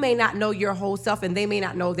said, you may not know your whole self and they may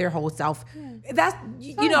not know their whole self. That's,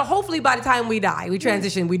 hopefully by the time we die, we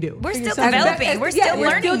transition, we do. We're still As- developing. We're still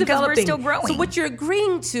learning because we're developing. still growing. So what you're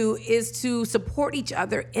agreeing to is to support each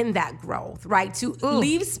other in that growth, right? To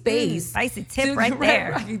leave space. Spicy tip right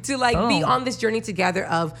there. To like be Boom. on this journey together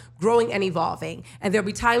of growing and evolving. And there'll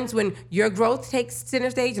be times when your growth takes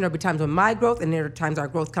center stage, and there'll be times when my growth, and there are times our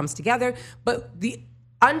growth comes together. But the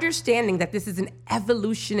understanding that this is an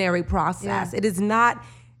evolutionary process. Yeah. It is not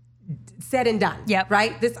said and done. Yep.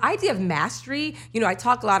 Right? This idea of mastery, I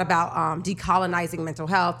talk a lot about decolonizing mental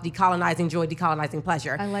health, decolonizing joy, decolonizing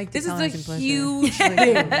pleasure. I like this is a decolonizing pleasure. huge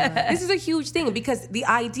thing. This is a huge thing because the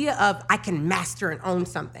idea of I can master and own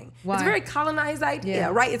something. Why? It's a very colonized idea, Yeah.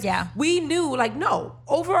 right? Yeah. We knew, no,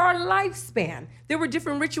 over our lifespan, there were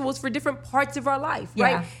different rituals for different parts of our life, Yeah.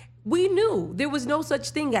 right? We knew there was no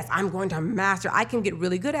such thing as I'm going to master. I can get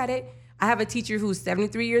really good at it. I have a teacher who's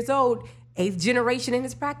 73 years old, 8th generation in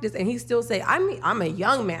his practice, and he still say, I'm a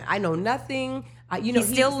young man. I know nothing. He's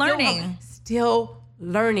still learning. Still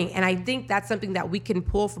learning. And I think that's something that we can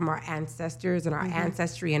pull from our ancestors and our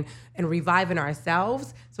ancestry and revive in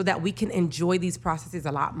ourselves so that we can enjoy these processes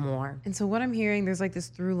a lot more. And so what I'm hearing, there's like this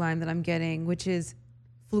through line that I'm getting, which is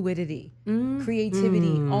fluidity,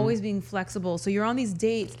 creativity, always being flexible. So you're on these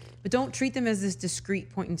dates, but don't treat them as this discrete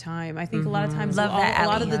point in time. I think a lot of times, Love that, a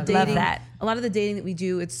lot of the Allie. Love dating, that. a lot of the dating that we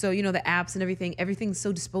do, it's so the apps and everything's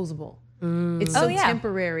so disposable. It's so Oh, yeah.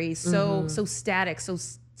 temporary, so static, so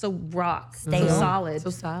rock, so Stable. solid. So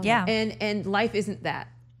solid. Yeah. And life isn't that.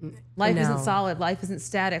 Life No. isn't solid. Life isn't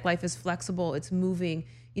static. Life is flexible. It's moving.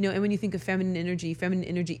 And when you think of feminine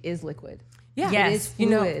energy is liquid. Yeah, Yes. It is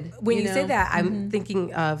fluid. When you say that, I'm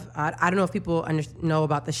thinking of, I don't know if people know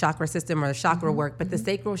about the chakra system or the chakra work, but the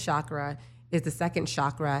sacral chakra is the second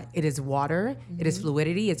chakra. It is water, it is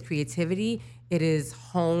fluidity, it's creativity, it is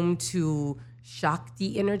home to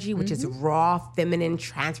Shakti energy, which is raw, feminine,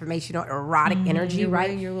 transformational, erotic energy, You're right?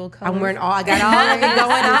 wearing your little I'm wearing colors. I got all of it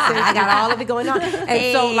going on. I got all of it going on.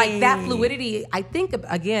 And so like that fluidity, I think,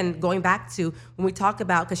 again, going back to when we talk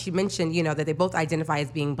about, because she mentioned, that they both identify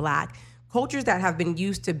as being Black. Cultures that have been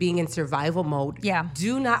used to being in survival mode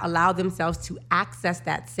do not allow themselves to access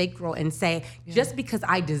that sacral and say, just because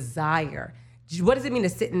I desire, what does it mean to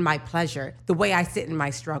sit in my pleasure, the way I sit in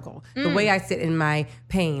my struggle, the way I sit in my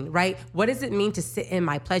pain, right? What does it mean to sit in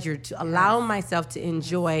my pleasure, to allow myself to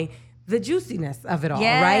enjoy the juiciness of it all,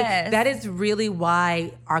 right? Yes. That is really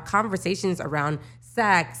why our conversations around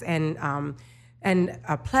sex and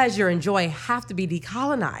pleasure and joy have to be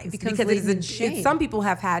decolonized Becomes because latent in shame. some people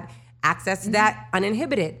have had access to that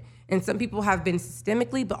uninhibited, and some people have been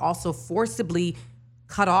systemically but also forcibly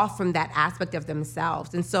cut off from that aspect of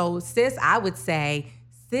themselves. And so, sis, I would say,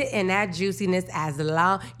 sit in that juiciness as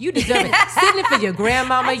long you deserve it. Sit in it for your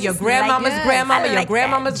grandmama, your grandmama's like- grandmama, I your like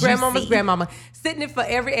grandmama's that. grandmama's Juicy. grandmama. Sit in it for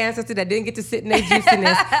every ancestor that didn't get to sit in their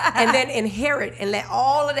juiciness, and then inherit and let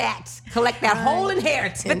all of that collect that whole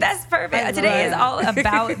inheritance. But that's perfect. I Today is love all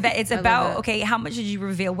about that. It's love about, that. okay, how much did you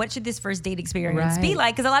reveal? What should this first date experience be Right.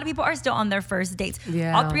 like? Because a lot of people are still on their first dates.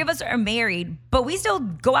 Yeah. All three of us are married, but we still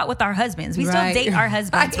go out with our husbands. We Right. still date our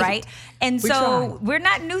husbands, Right. right? And We so try. we're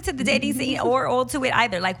not new to the dating scene or old to it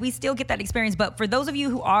either. Like, we still get that experience. But for those of you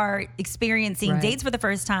who are experiencing Right. dates for the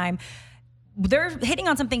first time, they're hitting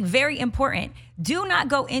on something very important. Do not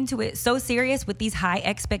go into it so serious with these high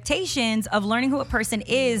expectations of learning who a person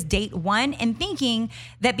is date one and thinking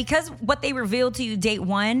that because what they revealed to you date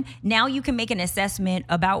one, now you can make an assessment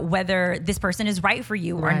about whether this person is right for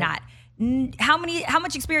you or Right. not. how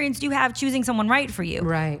much experience do you have choosing someone right for you?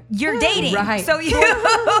 Right. You're dating. Right. So you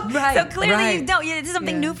Right. so clearly Right. you don't. This is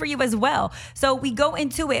something new for you as well. So we go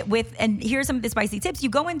into it with, and here's some of the spicy tips. You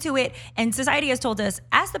go into it, and society has told us,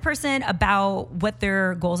 ask the person about what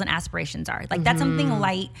their goals and aspirations are. Like that's something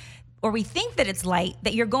light, or we think that it's light,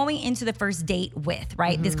 that you're going into the first date with,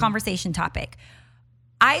 right? This conversation topic.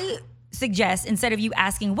 I suggest, instead of you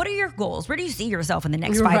asking, what are your goals? Where do you see yourself in the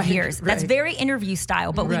next 5 years? That's very interview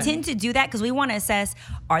style, but we tend to do that because we want to assess,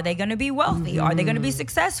 are they going to be wealthy? Are they going to be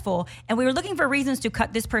successful? And we were looking for reasons to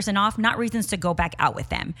cut this person off, not reasons to go back out with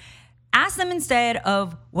them. Ask them, instead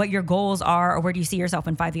of what your goals are or where do you see yourself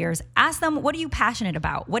in 5 years, ask them, what are you passionate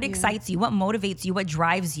about? What excites you? What motivates you? What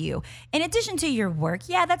drives you? In addition to your work,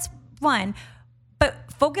 yeah, that's fun, but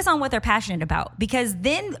focus on what they're passionate about, because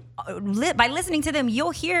then by listening to them,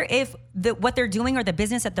 you'll hear if what they're doing or the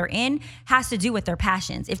business that they're in has to do with their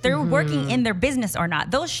passions. If they're working in their business or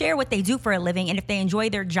not, they'll share what they do for a living, and if they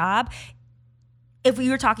enjoy their job, if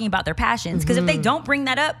we were talking about their passions. Because if they don't bring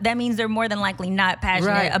that up, that means they're more than likely not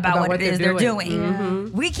passionate about what it is they're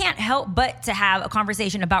doing. We can't help but to have a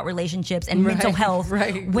conversation about relationships and mental health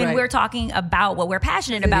when we're talking about what we're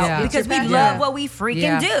passionate about, because we love what we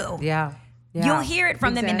freaking do. Yeah. You'll hear it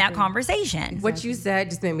from them in that conversation. What you said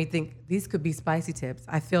just made me think these could be spicy tips.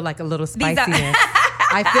 I feel like a little spiciness.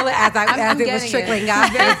 I feel it as it was trickling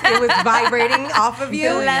out. It was vibrating off of you.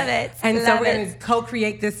 Love it. And so we're going to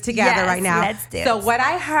co-create this together right now. Let's do it. So what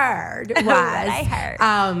I heard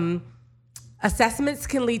was assessments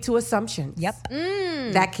can lead to assumptions. Yep.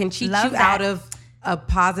 That can cheat you out of a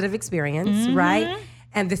positive experience, right?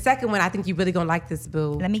 And the second one, I think you're really going to like this,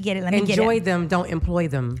 boo. Let me get it. Enjoy them, don't employ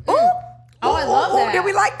them. Ooh. Oh, I love that. Did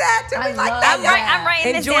we like that? I'm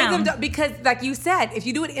writing this down. Enjoy them because, like you said, if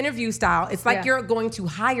you do an interview style, it's like you're going to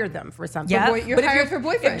hire them for something. Yep. You're hired for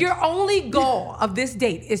boyfriend. If your only goal of this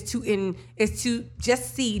date is to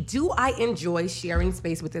just see, do I enjoy sharing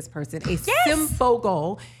space with this person? A simple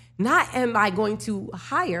goal. Not am I going to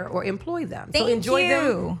hire or employ them. So enjoy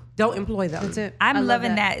them. Don't employ them. That's it. I'm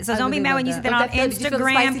loving that. So don't be mad when you see that on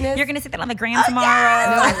Instagram. You're going to see that on the gram tomorrow.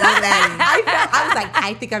 I love that. I was like,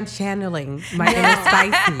 I think I'm channeling my inner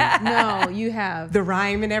spicy. No, you have. The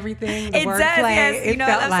rhyme and everything. The It does, wordplay. yes. You know, I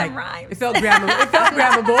felt love some rhymes. It felt grammable. It felt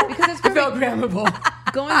grammable. Because it's it felt grammable.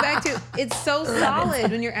 Going back to, it's so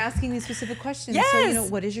solid when you're asking these specific questions. Yes. So,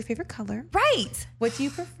 what is your favorite color? Right. What do you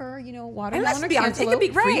prefer? And Watermelon let's or be honest, it cantaloupe? can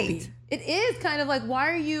be creepy. It is kind of like, why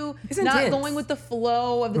are you It's not intense. going with the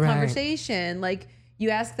flow of the conversation? Like, you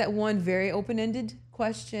ask that one very open-ended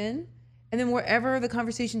question, and then wherever the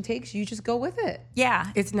conversation takes you, just go with it.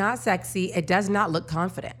 Yeah. It's not sexy. It does not look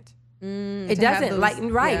confident. It to have doesn't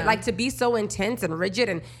those- like to be so intense and rigid,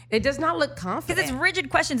 and it does not look confident. Because it's rigid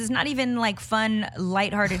questions. It's not even like fun,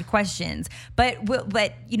 lighthearted questions. But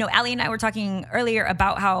Allie and I were talking earlier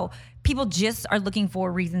about how people just are looking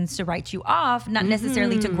for reasons to write you off, not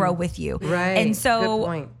necessarily to grow with you. Right. And so Good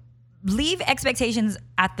point. leave expectations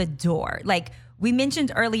at the door. Like we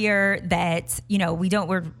mentioned earlier that,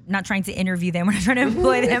 we're not trying to interview them. We're not trying to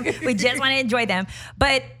employ them. We just want to enjoy them.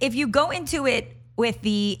 But if you go into it with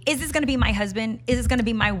is this going to be my husband? Is this going to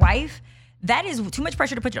be my wife? That is too much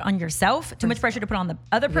pressure to put on yourself, too much pressure to put on the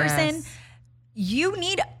other person. Yes. You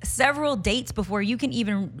need several dates before you can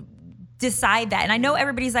even decide that. And I know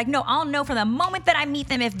everybody's like, no, I'll know from the moment that I meet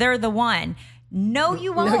them if they're the one. No,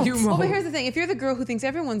 you won't. No, you won't. Well, but here's the thing. If you're the girl who thinks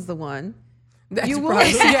everyone's the one, you will.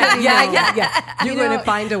 probably- yeah. You're going to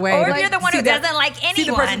find a way. Or to if you're the one see who doesn't like anyone. See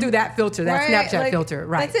the person through that filter, that Right? Snapchat Like, filter,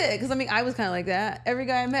 right? That's it. Because I was kind of like that. Every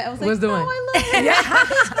guy I met, I was like, Was the no, one. I love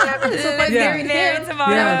him. He's so fun, Yeah. married Married him.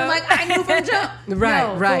 tomorrow. And I'm like, I knew from jump. Right,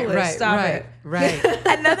 No, right, foolish. right, Stop right, it. right.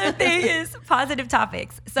 Another thing is positive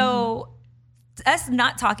topics. So us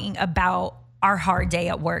not talking about our hard day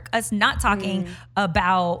at work, us not talking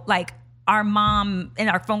about like our mom in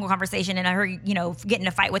our phone conversation and her, getting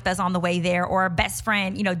a fight with us on the way there, or our best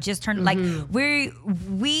friend, just turned like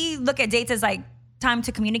we look at dates as like time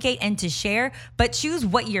to communicate and to share, but choose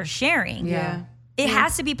what you're sharing. Yeah. It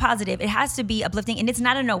has to be positive. It has to be uplifting. And it's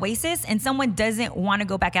not an oasis. And someone doesn't want to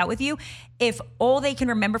go back out with you if all they can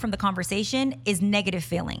remember from the conversation is negative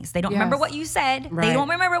feelings. They don't remember what you said. Right. They don't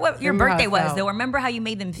remember what your Remember how birthday it was. felt. They'll remember how you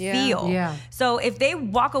made them feel. Yeah. So if they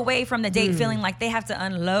walk away from the date feeling like they have to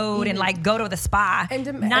unload and like go to the spa,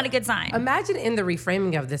 not a good sign. Imagine in the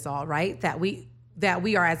reframing of this all, right? That we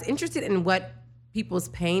are as interested in what people's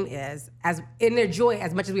pain is as in their joy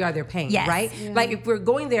as much as we are their pain, Yes. right? Like if we're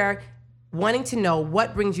going there wanting to know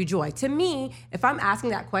what brings you joy. To me, if I'm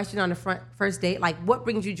asking that question on the first date, like what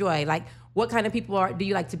brings you joy? Like what kind of people do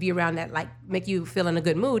you like to be around that like make you feel in a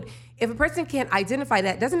good mood? If a person can't identify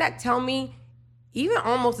that, doesn't that tell me even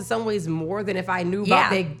almost in some ways more than if I knew Yeah. about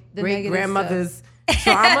their The great negative grandmother's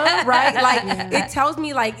trauma, right? Like it tells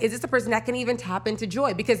me like, is this a person that can even tap into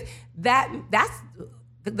joy? Because that's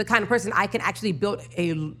the kind of person I can actually build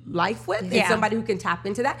a life with, Yeah. is somebody who can tap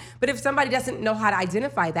into that. But if somebody doesn't know how to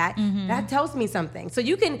identify that, that tells me something. So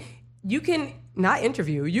you can not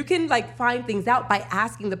interview, you can like find things out by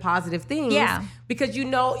asking the positive things. Yeah. Because you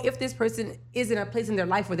know if this person is in a place in their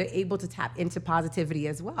life where they're able to tap into positivity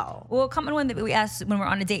as well. Well, a common one that we ask when we're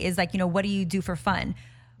on a date is like, what do you do for fun?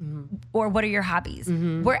 Or what are your hobbies?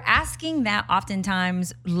 We're asking that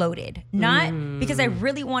oftentimes loaded, not because I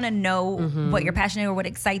really want to know what you're passionate or what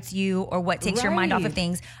excites you or what takes your mind off of Right.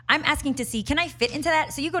 things. I'm asking to see, can I fit into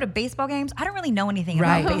that? So you go to baseball games. I don't really know anything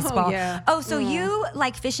Right. about baseball. Oh, yeah. Oh, so you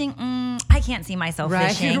like fishing? I can't see myself Right.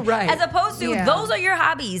 fishing. Right. As opposed to those are your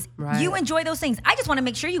hobbies. Right. You enjoy those things. I just want to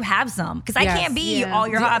make sure you have some because I Yes. can't be Yeah. all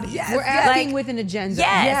your Yes. hobbies. Yes. We're asking Like, with an agenda.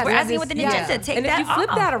 Yes, we're We have asking this- with an yeah. agenda. Take And if that you flip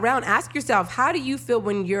off. that around, ask yourself, how do you feel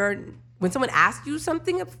when someone asks you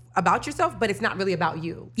something about yourself, but it's not really about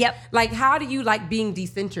you? Yep. Like, how do you like being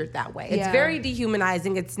decentered that way? It's Yeah. very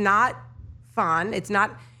dehumanizing. It's not fun. It's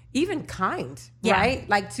not even kind, Yeah. right?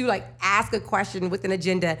 Like to like ask a question with an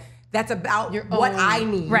agenda that's about Your what own. I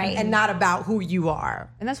need, Right. and not about who you are.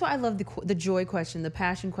 And that's why I love the joy question, the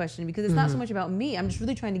passion question, because it's not so much about me. I'm just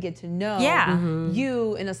really trying to get to know Yeah.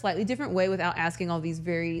 you in a slightly different way without asking all these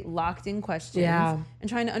very locked in questions Yeah. and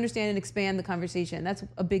trying to understand and expand the conversation. That's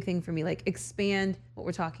a big thing for me. Like expand what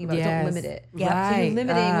we're talking about. Yes. Don't limit it. Yep. So Right. you're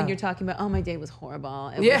limiting when you're talking about, oh, my day was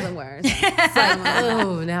horrible. It Yeah. wasn't worse. It's like,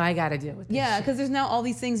 oh, now I got to deal with this. Yeah, because there's now all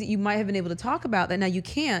these things that you might have been able to talk about that now you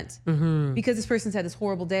can't because this person's had this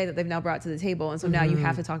horrible day that they've now brought to the table. And so now you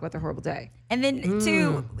have to talk about their horrible day. And then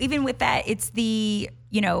too, even with that, it's the,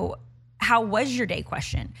 how was your day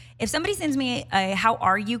question. If somebody sends me a how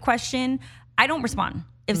are you question, I don't respond.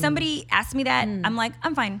 If somebody asks me that, I'm like,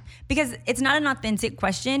 I'm fine. Because it's not an authentic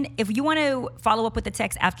question. If you want to follow up with a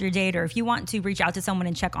text after your date, or if you want to reach out to someone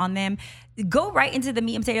and check on them, go right into the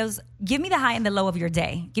meat and potatoes. Give me the high and the low of your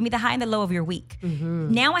day. Give me the high and the low of your week.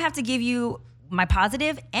 Now I have to give you my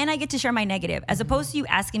positive and I get to share my negative, as opposed to you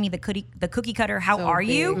asking me the cookie cutter, how So are big.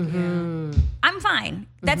 you? I'm fine.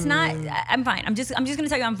 That's not, I'm fine. I'm just gonna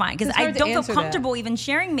tell you I'm fine. Because It's I hard to don't feel answer that. comfortable even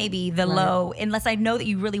sharing maybe the low unless I know that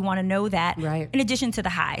you really want to know that Right. in addition to the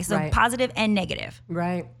high. So Right. positive and negative.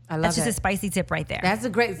 Right. I love That's just it. a spicy tip right there. That's a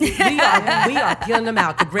great, we are peeling them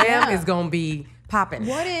out. The gram Yeah. is going to be popping.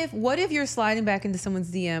 What if you're sliding back into someone's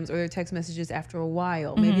DMs or their text messages after a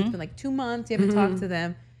while? Maybe it's been like 2 months, you haven't talked to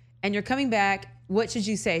them, and you're coming back. What should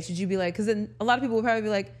you say? Should you be like, because then a lot of people will probably be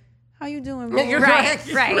like, how you doing, bro? You're Right,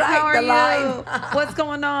 right. right. How are the you? line. What's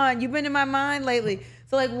going on? You've been in my mind lately.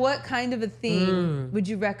 So like, what kind of a thing would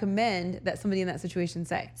you recommend that somebody in that situation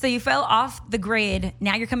say? So you fell off the grid.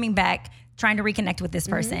 Now you're coming back trying to reconnect with this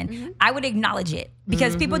person. I would acknowledge it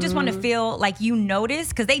because people just want to feel like you noticed,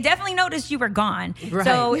 because they definitely noticed you were gone. Right.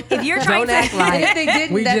 So if you're trying Don't act to, like And if they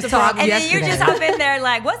didn't, we that's just a talked problem. and then you yesterday. just hop in there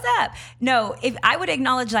like, what's up? No, if I would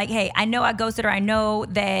acknowledge like, hey, I know I ghosted her. I know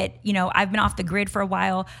that, I've been off the grid for a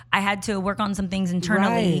while. I had to work on some things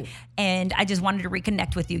internally Right. and I just wanted to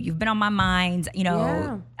reconnect with you. You've been on my mind.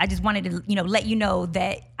 Yeah. I just wanted to, let you know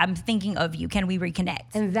that I'm thinking of you. Can we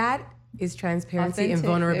reconnect? And that is transparency and Authentic.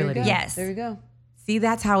 vulnerability. There you go. Yes. There we go. See,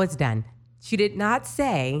 that's how it's done. She did not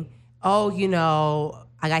say, oh,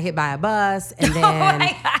 I got hit by a bus, and then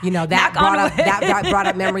my God. that Knock on brought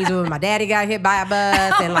up memories of when my daddy got hit by a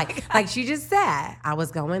bus, and Oh like she just said, I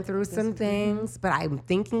was going through some things, but I'm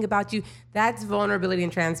thinking about you. That's vulnerability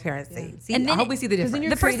and transparency. See, And I then hope we see the then difference. you're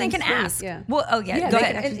The person creating can space, ask. yeah. Well, oh yeah, Yeah, go they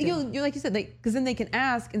ahead. can actually And you're like you said, because then they can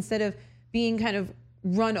ask instead of being kind of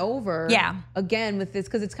run over Yeah. again with this,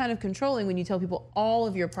 because it's kind of controlling when you tell people all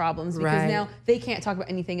of your problems, because Right. now they can't talk about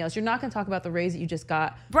anything else. You're not going to talk about the raise that you just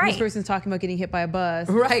got. Right. This person's talking about getting hit by a bus.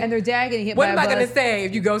 Right. And their dad getting hit What by am a I bus. going to say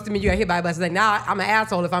if you ghosted me, you got hit by a bus? Like, now I'm an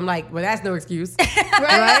asshole if I'm like, well, that's no excuse. Right?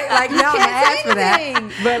 Right? Like, now I'm can't an say ass for that.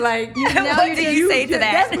 anything. But like, now What you're do just- you say to that?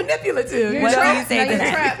 That's manipulative. You're What do you trapped. say Now to you're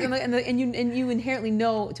that? trapped, and you inherently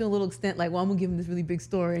know to a little extent, like, well, I'm gonna give him this really big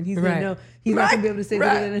story, and he's Right. gonna know he's not gonna be able to say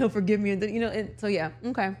Right. that, and he'll forgive me, and then, and so yeah,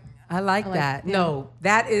 okay. I like that. yeah. No,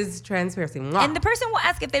 that is transparency. Mwah. And the person will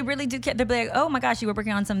ask if they really do care. They'll be like, oh my gosh, you were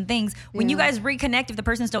working on some things. When you guys reconnect, if the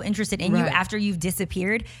person's still interested in you Right. after you've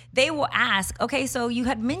disappeared, they will ask, okay, so you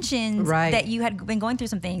had mentioned Right. that you had been going through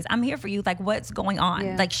some things. I'm here for you. Like, what's going on?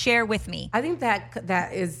 Yeah. Like, share with me. I think that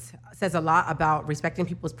says a lot about respecting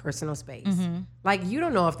people's personal space. Like, you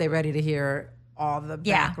don't know if they're ready to hear all the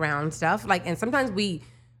Yeah. background stuff. Like, and sometimes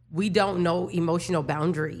we don't know emotional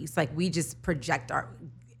boundaries. Like, we just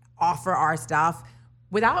offer our stuff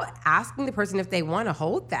without asking the person if they want to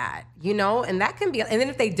hold that, you know, and that can be, and then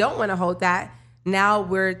if they don't want to hold that, now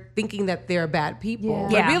we're thinking that they're bad people.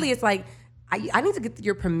 Yeah. But really, it's like, I need to get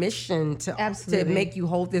your permission to make you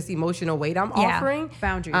hold this emotional weight I'm offering.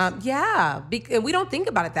 Boundaries. And we don't think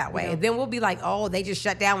about it that way. Yeah. Then we'll be like, oh, they just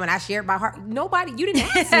shut down when I shared my heart. Nobody, you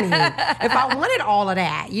didn't ask me if I wanted all of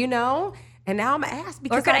that, you know? And now I'm asked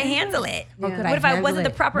because or could I handle it? Or could what if I wasn't the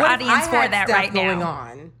proper audience for that right now? Going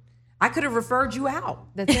on? I could have referred you out.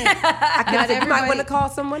 That's it. I could have said, you might want to call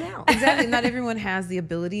someone else. Exactly. Not everyone has the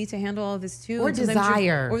ability to handle all of this too. Or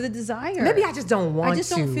desire. Or the desire. Maybe I just don't want to. I just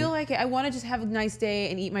don't feel like it. I want to just have a nice day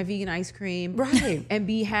and eat my vegan ice cream. Right. And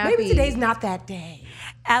be happy. Maybe today's not that day.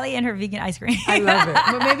 Allie and her vegan ice cream. I love it.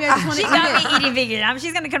 But maybe I just want to She got me eating vegan.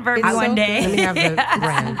 She's going to convert me one day. Let me have the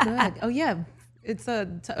brand. Good. Oh, yeah. It's a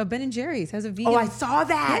Ben & Jerry's has a vegan. Oh, I saw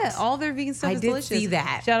that. Yeah, all their vegan stuff is delicious. I did see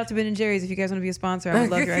that. Shout out to Ben & Jerry's. If you guys want to be a sponsor, I would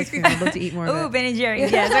love your ice cream. I'd love to eat more of it. Ooh, Ben &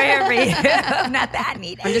 Jerry's. Yes, we're here for you. Not that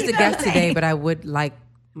neat. I'm just a guest today, but I would like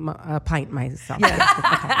a pint myself.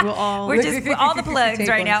 Yeah. We're just all the plugs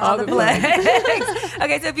right now. All the plugs.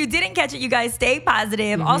 Okay, so if you didn't catch it, you guys stay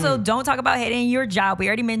positive. Mm-hmm. Also, don't talk about hating your job. We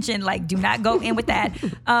already mentioned, like, do not go in with that.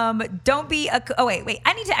 Don't be wait.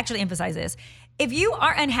 I need to actually emphasize this. If you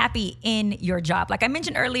are unhappy in your job, like I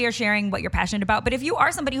mentioned earlier, sharing what you're passionate about, but if you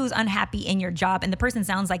are somebody who's unhappy in your job and the person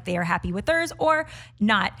sounds like they are happy with theirs or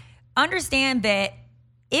not, understand that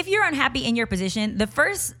if you're unhappy in your position, the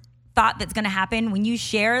first thought that's going to happen when you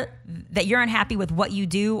share that you're unhappy with what you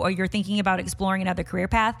do or you're thinking about exploring another career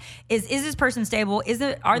path is this person stable?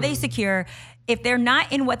 Are they secure? If they're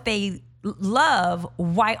not in what they love,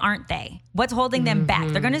 why aren't they? What's holding them back?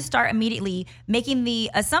 They're going to start immediately making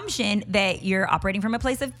the assumption that you're operating from a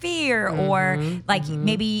place of fear or like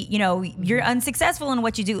maybe, you know, you're unsuccessful in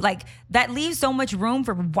what you do. Like that leaves so much room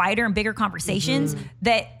for wider and bigger conversations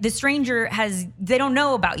that the stranger they don't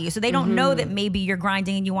know about you. So they don't know that maybe you're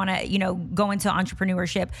grinding and you want to, you know, go into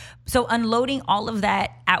entrepreneurship. So unloading all of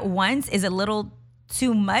that at once is a little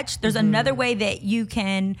too much. There's another way that you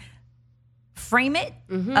can frame it.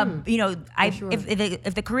 You know,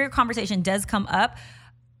 if the career conversation does come up,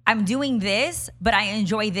 I'm doing this, but I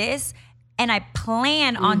enjoy this, and I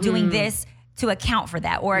plan on doing this to account for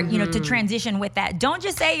that, or you know, to transition with that. Don't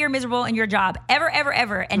just say you're miserable in your job ever,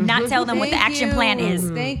 and not tell them what the action plan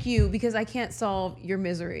is. Thank you, because I can't solve your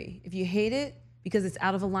misery. If you hate it because it's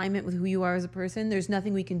out of alignment with who you are as a person, there's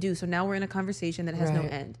nothing we can do. So now we're in a conversation that has no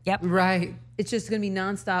end. Yep. Right. It's just going to be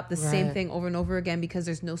nonstop, the same thing over and over again, because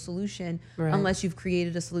there's no solution unless you've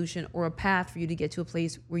created a solution or a path for you to get to a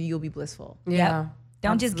place where you'll be blissful. Yeah. Yep.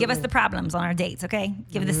 Don't just give us the problems on our dates, okay?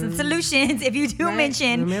 Give us some solutions if you do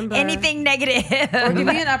mention anything negative. Or give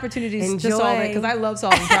me an opportunity to solve it, because I love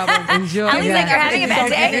solving problems. Enjoy. At least like you're having a bad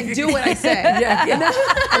day. And then do what I say.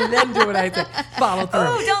 And then do what I say. Follow through.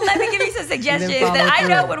 Oh, don't let me give you some suggestions that I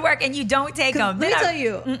know would work and you don't take them. Let me tell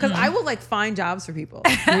you, because I will like find jobs for people.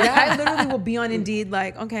 I literally will be on Indeed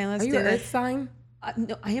like, okay, let's do Are you an it. Earth sign?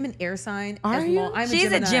 No, I am an air sign. Are you?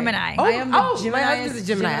 She's a Gemini. I am a Gemini. My husband's a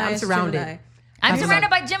Gemini. I'm surrounded. I'm surrounded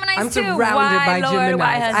by Geminis I'm too. surrounded by Lord, Geminis.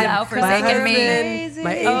 why has thou forsaken me? Amazing.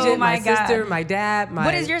 My agent, my my sister, God. my dad.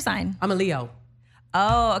 What is your sign? I'm a Leo.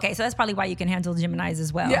 Oh, okay. So that's probably why you can handle Geminis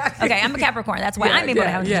as well. Yeah. Okay, I'm a Capricorn. That's why I'm able to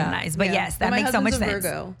handle Geminis. But yes, that makes so much sense.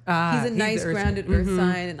 Virgo. He's a nice, grounded Earth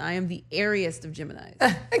sign, and I am the airiest of Geminis.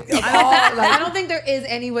 I don't think there is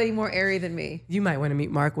anybody more airy than me. You might want to meet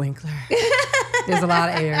Mark Winkler. There's a lot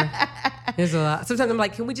of air. There's a lot. Sometimes I'm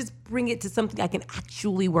like, can we just bring it to something I can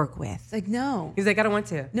actually work with? Like, no. He's like, I don't want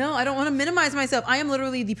to. No, I don't want to minimize myself. I am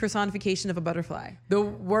literally the personification of a butterfly. The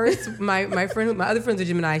worst, my other friend's a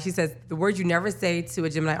Gemini. She says the words you never say to a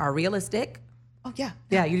Gemini are realistic. Oh, yeah.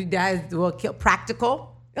 Yeah, that will kill.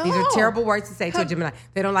 Practical. These are terrible words to say to a Gemini.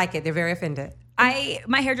 They don't like it. They're very offended.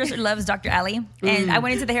 My hairdresser loves Dr. Allie, and I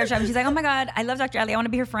went into the hair shop and she's like, "Oh my God, I love Dr. Allie. I want to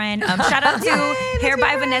be her friend." Shout out to Hair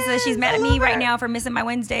by Vanessa. She's mad at me right now for missing my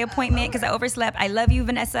Wednesday appointment because I overslept. I love you,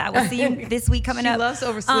 Vanessa. I will see you this week coming up. She loves to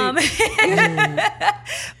oversleep.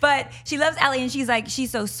 But she loves Allie, and she's like, she's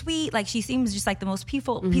so sweet. Like she seems just like the most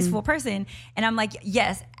peaceful person. And I'm like,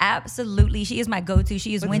 yes, absolutely. She is my go-to.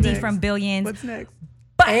 She is Wendy from Billions. What's next?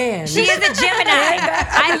 But she is a Gemini.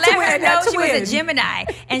 I let her know she was a Gemini,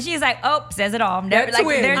 and she's like, "Oh, says it all." Never, like,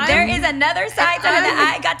 there is another side to her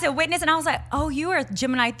that I got to witness, and I was like, "Oh, you are a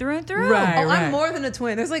Gemini through and through." Right. I'm more than a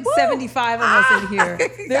twin. There's like 75 of us in here.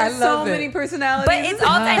 There's so many personalities. But it's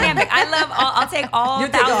all dynamic. I love all. I'll take all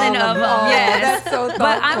 1,000 of them. Yes. That's so thoughtful.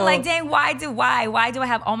 But I'm like, dang, why do I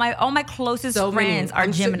have all my closest friends are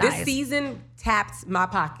Geminis? This season taps my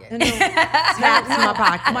pocket. Taps my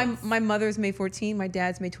pocket. My mother's May 14th. My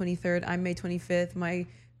dad's May 23rd. I'm May 25th. My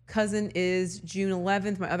cousin is June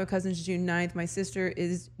 11th. My other cousin's June 9th. My sister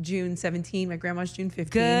is June 17th. My grandma's June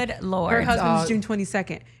 15th. Good Lord. Her husband's June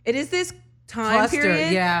 22nd. It is this time Cluster,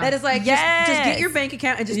 period that is like, just get your bank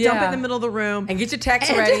account and just dump it in the middle of the room. And get your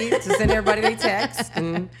text ready to send everybody their text.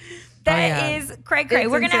 And, That is cray.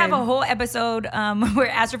 We're going to have a whole episode where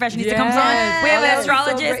Astrofashionista comes on. We have an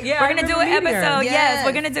astrologist. So we're going to do an episode. Yes.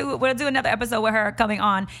 We'll do another episode with her coming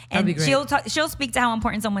on. And be great. she'll speak to how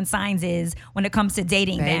important someone's signs is when it comes to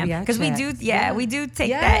dating them. Because we do take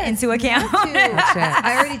that into account.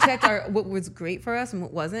 I already checked what was great for us and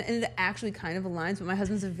what wasn't. And it actually kind of aligns, but my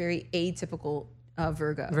husband's a very atypical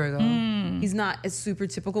Virgo. He's not a super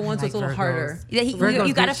typical one, so it's a little harder. Yeah,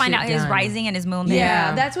 you got to find out his rising and his moon.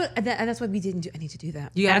 Yeah, that's what we didn't do. I need to do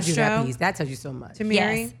that. You got to do that piece. That tells you so much. To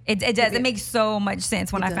marry. Yes, it does. It makes so much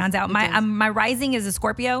sense when I found out. My rising is a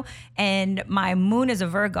Scorpio and my moon is a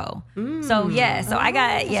Virgo. So I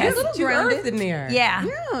got You're a little Earth in there. Yeah.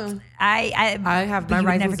 I have my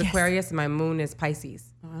rising is Aquarius and my moon is Pisces.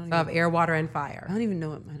 So I have air, water, and fire. I don't even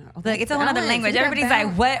know what mine are. Like, it's a whole other language. Everybody's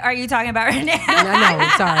like, what are you talking about right now? I know.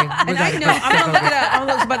 Sorry. And I know. I'm going to look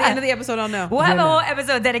it up. By the end of the episode, I'll know. We'll have a whole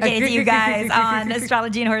episode dedicated to you guys on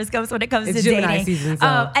astrology and horoscopes when it comes to Gemini dating. Season,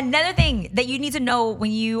 so. Another thing that you need to know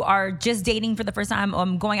when you are just dating for the first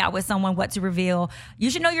time, going out with someone, what to reveal,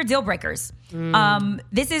 you should know your deal breakers.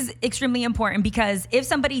 This is extremely important because if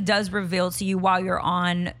somebody does reveal to you while you're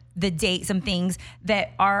on the date some things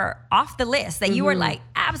that are off the list that you are like,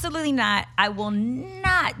 absolutely not. I will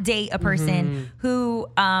not date a person who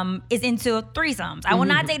is into threesomes. I will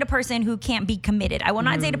not date a person who can't be committed. I will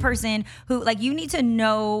not date a person who, like, you need to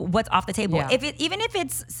know what's off the table. Yeah. Even if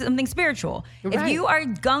it's something spiritual, if Right. you are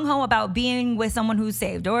gung-ho about being with someone who's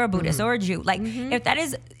saved or a Buddhist or a Jew, like if that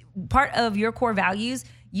is part of your core values,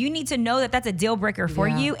 you need to know that that's a deal breaker for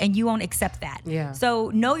you and you won't accept that. Yeah.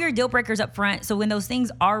 So know your deal breakers up front. So when those things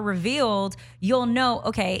are revealed, you'll know,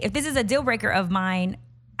 okay, if this is a deal breaker of mine,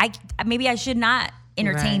 maybe I should not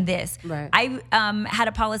entertain this. Right. I had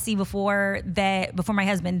a policy before my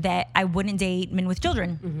husband that I wouldn't date men with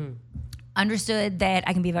children. Understood that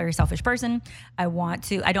I can be a very selfish person. I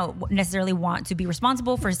don't necessarily want to be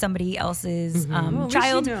responsible for somebody else's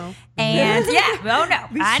child. you know. And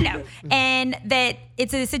I know. And that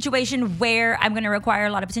it's a situation where I'm going to require a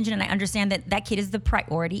lot of attention, and I understand that kid is the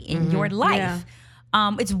priority in your life.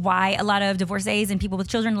 Yeah. It's why a lot of divorcees and people with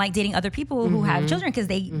children like dating other people who have children because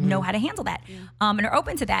they know how to handle that and are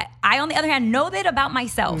open to that. I, on the other hand, know that about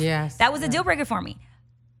myself. Yes. That was a deal breaker for me.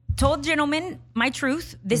 Told gentleman my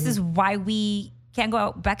truth. This is why we can't go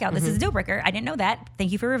out, back out. This is a deal breaker. I didn't know that.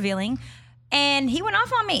 Thank you for revealing. And he went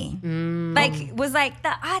off on me. Was like,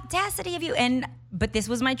 the audacity of you. But this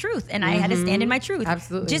was my truth, and I had to stand in my truth.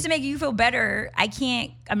 Absolutely. Just to make you feel better, I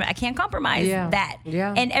can't compromise that.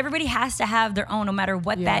 Yeah. And everybody has to have their own, no matter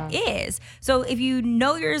what that is. So if you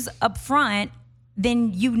know yours up front,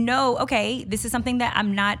 then you know, okay, this is something that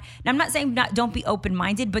I'm not. And I'm not saying don't be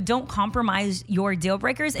open-minded, but don't compromise your deal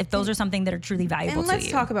breakers if those are something that are truly valuable And to let's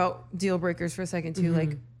you. talk about deal breakers for a second too.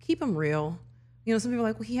 Like, keep them real. You know, some people are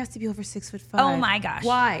like, well, he has to be over 6'5". Oh my gosh.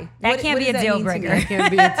 Why? That can't be does a that deal mean to breaker. me? Can't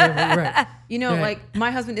be a deal breaker. Right. You know, Right. like, my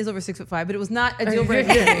husband is over 6'5", but it was not a deal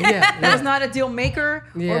breaker. Yeah. That was not a deal maker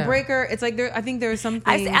or Yeah. breaker. It's like I think there are some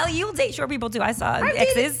things. Allie, you'll date short people too. I saw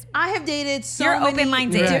exes. I have dated so You're many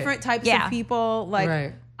open-minded. different types Yeah. of people. Like,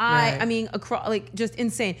 Right. I mean, across, like, just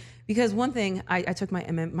insane. Because one thing, I took my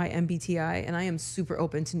MBTI, and I am super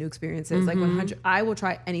open to new experiences. Like 100, I will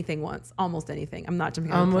try anything once, almost anything. I'm not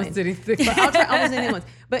jumping on a plane. Almost anything. But I'll try almost anything once.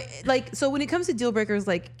 But like, so when it comes to deal breakers,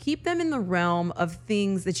 like, keep them in the realm of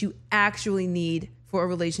things that you actually need for a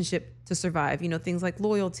relationship to survive. You know, things like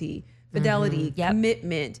loyalty, fidelity,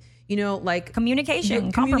 commitment. You know, like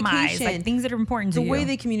Communication, compromise, like things that are important to you. the way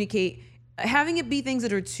they communicate. Having it be things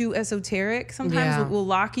that are too esoteric sometimes will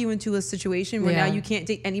lock you into a situation where now you can't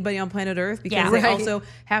date anybody on planet Earth because they also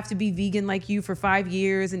have to be vegan like you for 5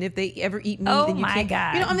 years, and if they ever eat meat, then you can't.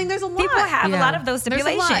 God. You know, I mean, there's a lot. People have a lot of those There's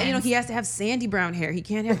stipulations. a lot. You know, he has to have sandy brown hair. He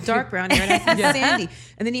can't have dark brown hair. It has to be sandy,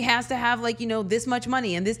 and then he has to have, like, you know, this much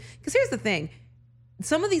money and this. Because here's the thing,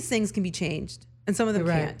 some of these things can be changed. And some of them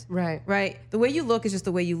can't. Right. The way you look is just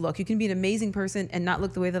the way you look. You can be an amazing person and not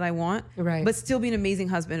look the way that I want. Right. But still be an amazing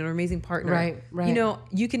husband or amazing partner. Right. You know,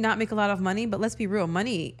 you cannot make a lot of money, but let's be real.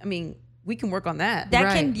 Money, I mean, we can work on that.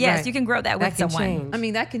 You can grow that with someone. Change. I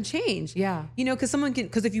mean, that can change. Yeah. You know,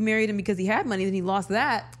 because if you married him because he had money, then he lost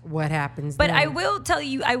that. What happens But then? I will tell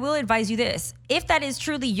you, I will advise you this. If that is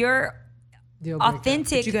truly your Deal breaker.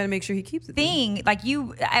 authentic But you got to make sure he keeps it. thing. Like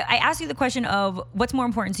I asked you the question of what's more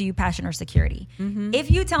important to you, passion or security?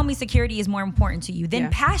 If you tell me security is more important to you than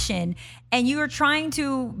passion, and you are trying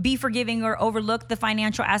to be forgiving or overlook the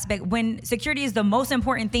financial aspect when security is the most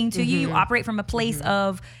important thing to you, you operate from a place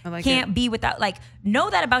of can't be without, like, know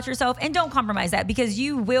that about yourself and don't compromise that, because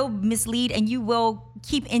you will mislead and you will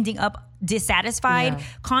keep ending up dissatisfied,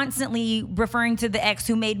 constantly referring to the ex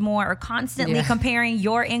who made more, or constantly comparing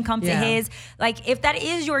your income to his. Like, if that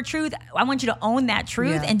is your truth, I want you to own that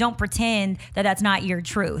truth and don't pretend that that's not your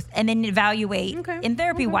truth, and then evaluate in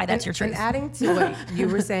therapy why that's your truth. And adding to what you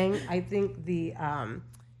were saying, I think the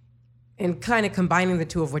and kind of combining the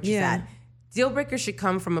two of what you said, deal breakers should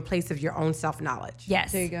come from a place of your own self-knowledge.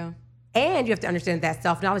 Yes. There you go. And you have to understand that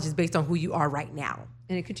self-knowledge is based on who you are right now.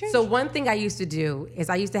 And it could change. So one thing I used to do is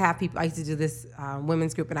I used to do this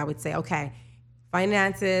women's group, and I would say, okay,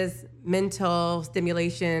 finances, mental,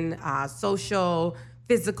 stimulation, social,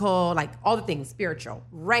 physical, like all the things, spiritual,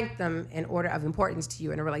 rank them in order of importance to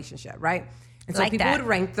you in a relationship, right? And so people would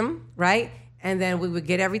rank them, right? And then we would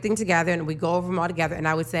get everything together and we'd go over them all together, and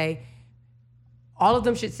I would say, all of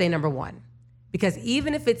them should say number one. Because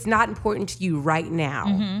even if it's not important to you right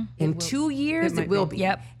now, in 2 years, it will be.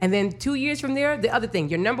 Yep. And then 2 years from there, the other thing,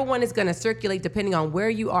 your number one is going to circulate depending on where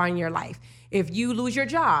you are in your life. If you lose your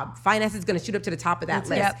job, finance is going to shoot up to the top of that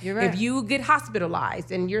list. Yep. You're right. If you get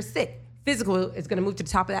hospitalized and you're sick, physical is going to move to the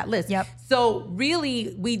top of that list. Yep. So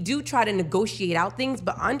really, we do try to negotiate out things,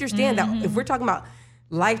 but understand that if we're talking about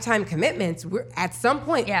lifetime commitments, we're at some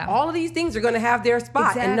point, all of these things are going to have their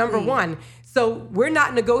spot in number one. So we're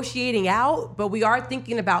not negotiating out, but we are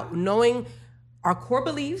thinking about knowing our core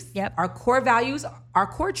beliefs, our core values, our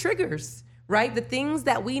core triggers, right? The things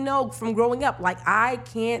that we know from growing up. Like, I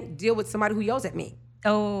can't deal with somebody who yells at me.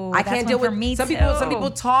 Oh, I can't deal with me some too. people. Some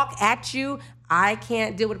people talk at you. I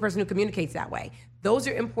can't deal with a person who communicates that way. Those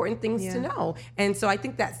are important things to know. And so I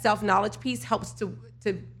think that self-knowledge piece helps to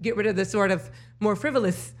get rid of the sort of more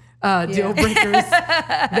frivolous deal breakers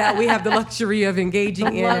that we have the luxury of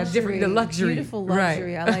engaging in. The luxury. Beautiful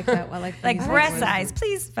luxury. Right. I like that. I like that. Like breast size.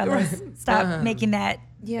 Please, fellas, stop making that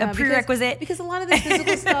a prerequisite. Because a lot of this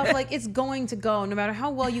physical stuff, like, it's going to go no matter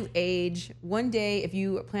how well you age. One day, if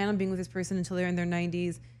you plan on being with this person until they're in their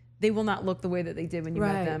 90s, they will not look the way that they did when you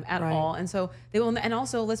met them at all. And so they will, and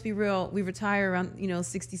also, let's be real, we retire around,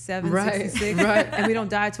 67, 66, and we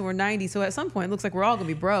don't die till we're 90. So at some point, it looks like we're all gonna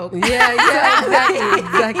be broke. Exactly.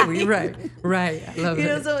 Right. I love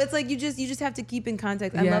it. So it's like, you just have to keep in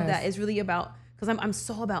context. I love that. It's really about, because I'm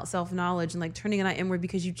so about self-knowledge and like turning an eye inward,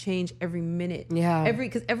 because you change every minute.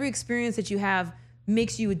 Because every experience that you have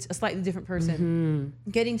makes you a slightly different person.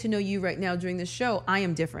 Getting to know you right now during this show, I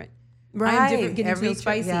am different. Right. I'm different, getting to know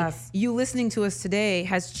Spicy. Yes. You listening to us today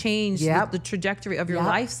has changed the trajectory of your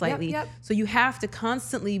life slightly. So you have to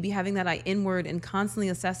constantly be having that eye inward and constantly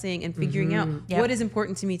assessing and figuring out what is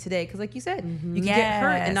important to me today. Because like you said, you can get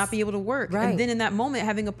hurt and not be able to work. And then in that moment,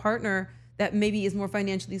 having a partner that maybe is more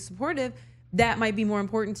financially supportive, that might be more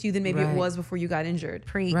important to you than maybe it was before you got injured.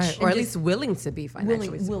 Preach. Right. Or at least willing to be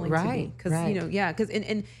financially willing to be. Because, because,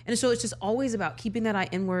 and so it's just always about keeping that eye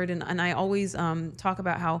inward. And I always talk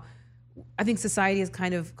about how I think society has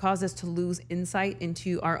kind of caused us to lose insight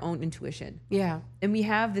into our own intuition. Yeah. And we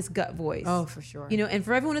have this gut voice. Oh, for sure. And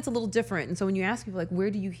for everyone, it's a little different. And so when you ask people, like,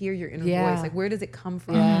 where do you hear your inner voice? Like, where does it come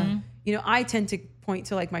from? I tend to point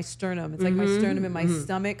to like my sternum. It's like my sternum and my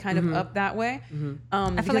stomach kind of up that way.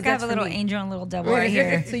 I feel like I have a little angel and a little devil right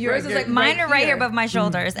here. So yours is like mine are right here above my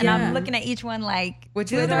shoulders, and I'm looking at each one like,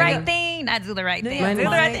 do the right thing, not do the right thing.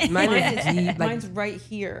 Mine's right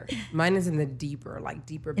here. Mine is in the deeper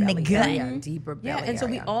belly. In the gut. Area, deeper belly. Yeah, and so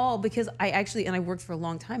we all, because I worked for a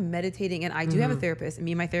long time meditating, and I do have a therapist, and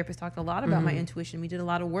me and my therapist talked a lot about my intuition. We did a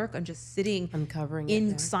lot of work on just sitting, uncovering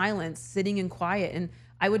in silence, sitting in quiet, and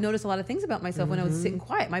I would notice a lot of things about myself when I would sit in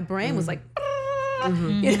quiet. My brain was like,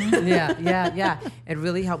 yeah. It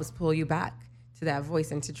really helps pull you back to that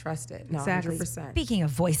voice and to trust it. No, Exactly. 100%. Speaking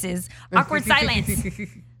of voices, awkward silence.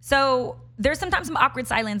 So there's sometimes some awkward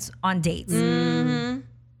silence on dates. That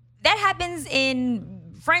happens in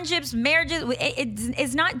friendships, marriages.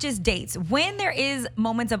 It's not just dates. When there is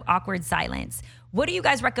moments of awkward silence, what do you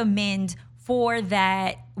guys recommend for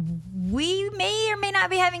that? We may or may not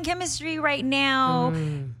be having chemistry right now.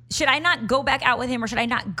 Should I not go back out with him, or should I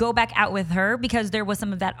not go back out with her because there was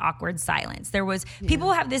some of that awkward silence? There was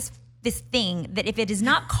people have this thing that if it is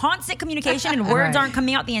not constant communication and words aren't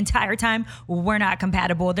coming out the entire time, we're not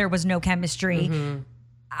compatible. There was no chemistry.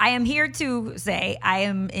 I am here to say I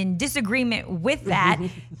am in disagreement with that.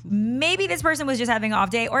 Maybe this person was just having an off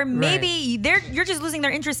day, or maybe you're just losing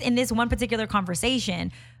their interest in this one particular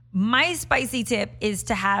conversation. my spicy tip is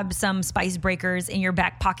to have some spice breakers in your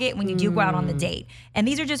back pocket when you do go out on the date. And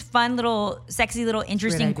these are just fun little, sexy little,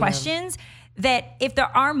 interesting questions that if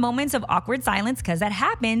there are moments of awkward silence, because that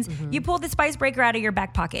happens, you pull the spice breaker out of your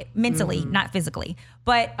back pocket mentally, not physically.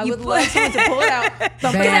 But I you would love someone to pull it out.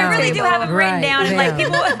 because I really do have them written down, and like Bam.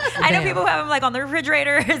 people, I know people who have them like on the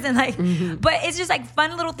refrigerators and like, but it's just like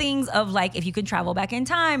fun little things of like if you could travel back in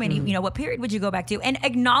time and you know what period would you go back to, and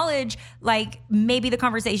acknowledge like maybe the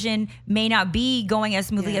conversation may not be going as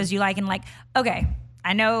smoothly as you like, and like okay,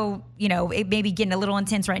 I know it may be getting a little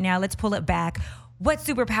intense right now. Let's pull it back. What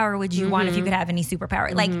superpower would you want if you could have any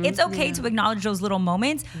superpower? Like, it's okay to acknowledge those little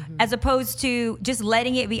moments as opposed to just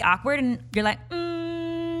letting it be awkward and you're like,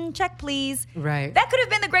 check please. Right. That could have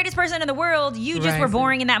been the greatest person in the world. You just were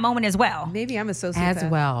boring in that moment as well. Maybe I'm a sociopath.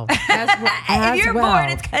 As well. If you're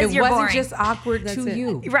bored, it's because you're boring. It wasn't just awkward to it.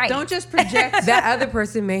 you. Right. Don't just project. That other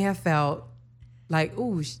person may have felt like,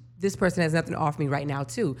 ooh, this person has nothing to offer me right now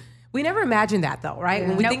too. We never imagine that though, right?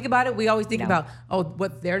 When we think about it, we always think about,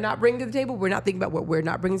 what they're not bringing to the table. We're not thinking about what we're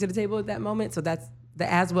not bringing to the table at that moment. So that's the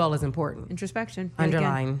as well is important. Introspection.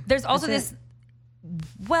 Underline. There's also this,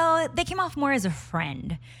 well, they came off more as a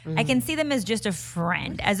friend. I can see them as just a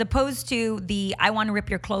friend as opposed to the I want to rip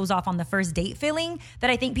your clothes off on the first date feeling that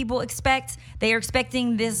I think people expect. They are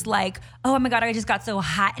expecting this like, oh my God, I just got so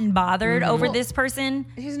hot and bothered over this person.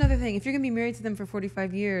 Here's another thing. If you're going to be married to them for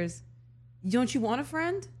 45 years, don't you want a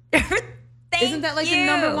friend? Isn't that like the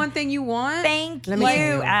number one thing you want? Thank you, me tell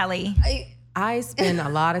you. Allie. I spend a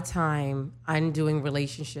lot of time undoing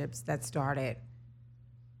relationships that started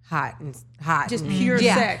hot. Just and- pure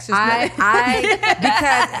sex. Just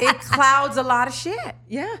because it clouds a lot of shit.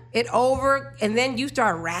 Yeah. And then you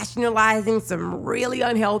start rationalizing some really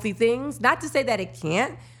unhealthy things. Not to say that it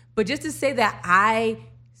can't, but just to say that I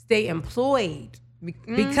stay employed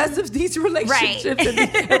because of these relationships and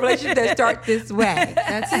these relationships that start this way.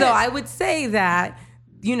 So I would say that,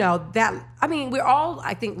 we're all,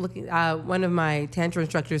 I think, looking, one of my tantra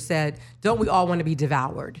instructors said, don't we all want to be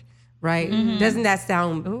devoured? Right? Doesn't that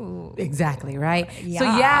sound exactly right? Yeah. So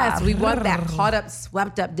yes, we want that caught up,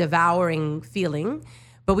 swept up, devouring feeling,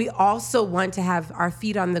 but we also want to have our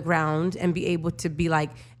feet on the ground and be able to be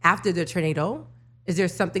like, after the tornado, is there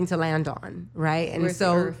something to land on, right? And Where's the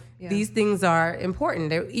so earth? Yeah. these things are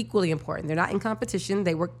important. They're equally important. They're not in competition.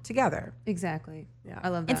 They work together. Exactly. Yeah. I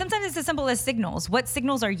love that. And sometimes it's as simple as signals. What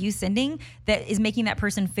signals are you sending that is making that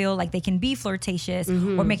person feel like they can be flirtatious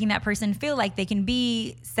or making that person feel like they can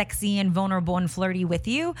be sexy and vulnerable and flirty with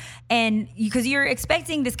you? And because you're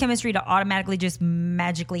expecting this chemistry to automatically just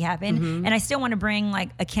magically happen. And I still want to bring like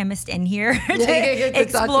a chemist in here to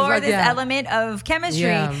explore this element of chemistry.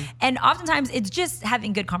 Yeah. And oftentimes it's just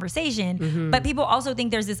having good conversation. But people also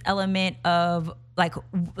think there's this element of, like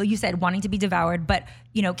you said, wanting to be devoured, but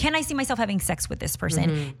can I see myself having sex with this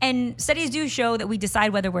person? And studies do show that we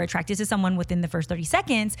decide whether we're attracted to someone within the first 30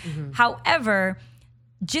 seconds. However,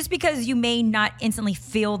 just because you may not instantly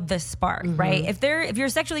feel the spark, right? If you're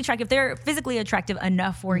sexually attractive, if they're physically attractive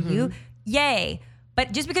enough for you, yay.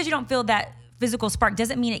 But just because you don't feel that physical spark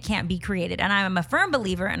doesn't mean it can't be created. And I'm a firm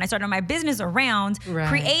believer, and I started my business around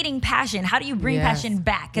creating passion. How do you bring passion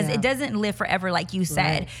back? Because it doesn't live forever, like you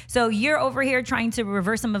said. So you're over here trying to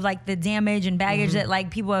reverse some of like the damage and baggage that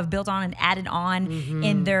like people have built on and added on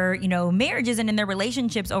in their, marriages and in their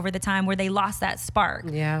relationships over the time where they lost that spark.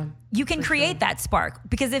 Yeah. You can create that spark,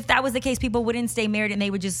 because if that was the case, people wouldn't stay married and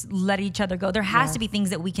they would just let each other go. There has to be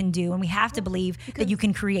things that we can do, and we have to believe that you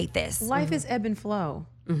can create this. Life is ebb and flow.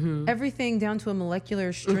 Everything down to a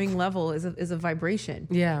molecular string level is a vibration.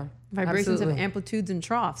 Yeah. Vibrations absolutely. have amplitudes and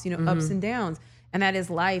troughs, ups and downs. And that is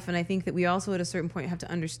life. And I think that we also at a certain point have to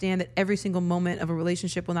understand that every single moment of a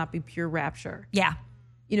relationship will not be pure rapture. Yeah.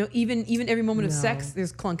 Even every moment of sex,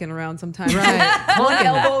 there's clunking around sometimes. Right. One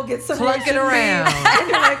elbow gets some Clunking around. and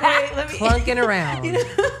you're like, wait, let me. Clunking around.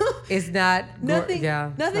 It's not Nothing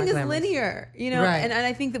is glamorous. linear, Right. and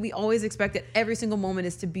I think that we always expect that every single moment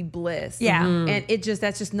is to be bliss. Yeah. And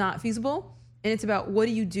that's just not feasible. And it's about what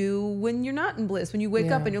do you do when you're not in bliss, when you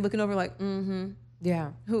wake up and you're looking over like,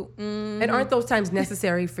 Yeah. who? And aren't those times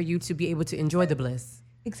necessary for you to be able to enjoy the bliss?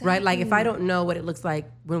 Exactly. Right? Like if I don't know what it looks like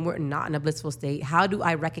when we're not in a blissful state, how do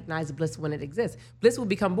I recognize bliss when it exists? Bliss will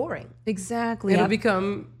become boring. Exactly. It'll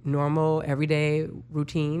become normal, everyday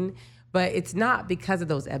routine, but it's not because of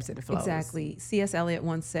those ebbs and flows. Exactly. C.S. Eliot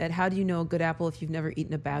once said, how do you know a good apple if you've never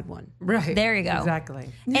eaten a bad one? Right. There you go. Exactly.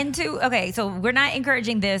 And so we're not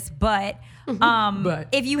encouraging this, but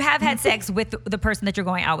if you have had sex with the person that you're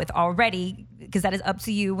going out with already, because that is up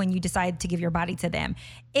to you when you decide to give your body to them.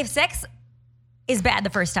 If sex is bad the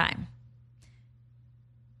first time,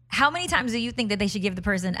 How many times do you think that they should give the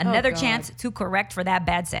person another God. chance to correct for that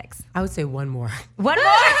bad sex? I would say one more. One more?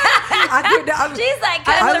 She's like,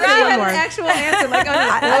 I would say I one have more. an actual answer. Like,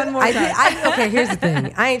 one more time. Okay, here's the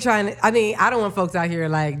thing. I ain't trying to. I mean, I don't want folks out here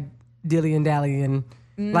like dilly and dallying.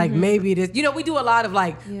 Like maybe this. You know, we do a lot of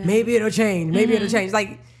like maybe it'll change. Maybe it'll change.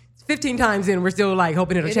 Like 15 times in, we're still like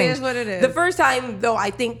hoping it'll change. It is what it is. The first time though,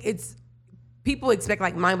 I think it's people expect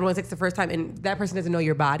like mind blowing sex the first time, and that person doesn't know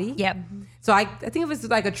your body. Yep. So I think if it's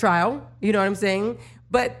like a trial, you know what I'm saying?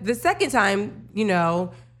 But the second time, you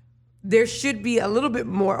know, there should be a little bit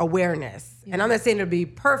more awareness. Yeah. And I'm not saying it'll be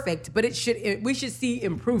perfect, but we should see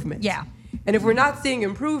improvement. Yeah. And if we're not seeing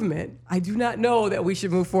improvement, I do not know that we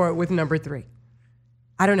should move forward with number 3.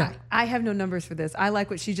 I don't know. I have no numbers for this. I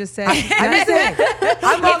like what she just said. I'm just saying.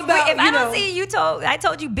 I'm all about, If I don't see you, I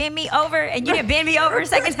told you bend me over, and you didn't bend me over a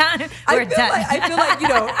second time. We're done. I feel like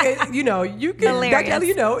you can. Hilarious. Dr.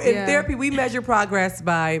 Ellie, in therapy we measure progress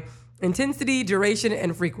by intensity, duration,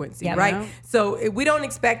 and frequency, right? Yeah. So we don't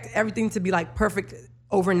expect everything to be like perfect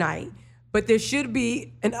overnight, but there should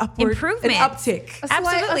be an upward Improvement. an uptick.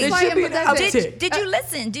 Absolutely. There should be an uptick. Did you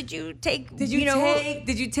listen? Did you take? Did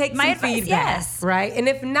you take my some advice? feedback? Yes. Right. And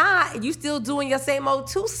if not, you still doing your same old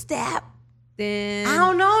 2-step. Then I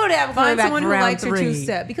don't know that I'm coming find back someone for who round likes your 3.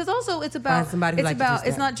 2-step, because also it's about Find somebody who likes your 2-step.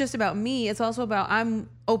 it's not just about me. It's also about I'm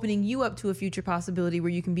opening you up to a future possibility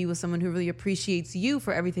where you can be with someone who really appreciates you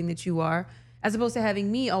for everything that you are, as opposed to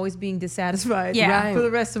having me always being dissatisfied Yeah. for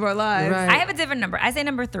the rest of our lives. Right. I have a different number. I say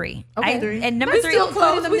number 3. Okay, 3. And number We're 3. still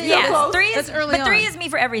close. We're still Yeah, close. 3 is. That's early but 3 on. is me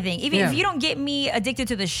for everything. Even Yeah. if you don't get me addicted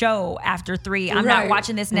to the show after 3, I'm Right. not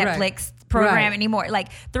watching this Right. Netflix program Right. anymore. Like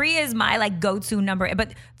 3 is my like go-to number.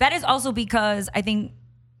 But that is also because I think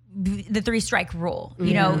the 3-strike rule.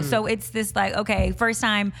 You know, so it's this like, okay, first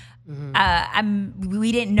time,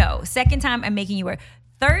 we didn't know. Second time, I'm making you work.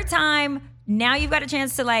 Third time, now you've got a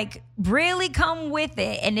chance to like really come with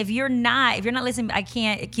it. And if you're not listening, I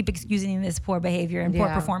can't keep excusing this poor behavior and poor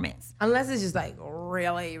Yeah. performance. Unless it's just like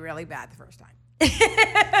really, really bad the first time.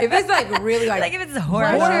 If it's like really like If it's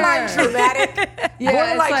horrible. borderline traumatic,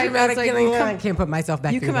 it's like killing, you come- I can't put myself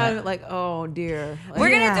back You through come out that. of it like, oh dear. Like, We're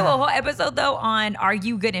Yeah. gonna do a whole episode though on are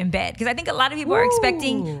you good in bed? Because I think a lot of people are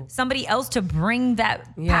expecting somebody else to bring that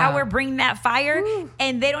power, bring that fire,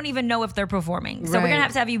 and they don't even know if they're performing. So we're Right.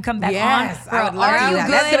 gonna have you come back Yes, on for I would love Are to do You that.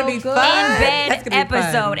 Good That's gonna be fun. in That's Bed gonna be fun.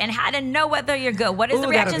 episode, and how to know whether you're good. What is the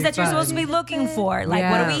Ooh, that'll reactions be that you're fun. supposed to be looking for? Like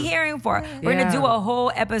what are we Yeah. hearing for? We're Yeah. gonna do a whole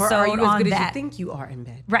Or episode are you as on good as that. you think you are in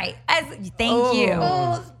bed? Right. Thank you.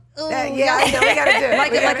 Yeah, I know, we gotta do it.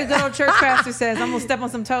 like We a gotta- good old church pastor says, I'm gonna step on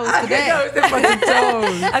some toes I today. know, step on some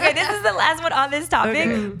toes. Okay, this is the last one on this topic.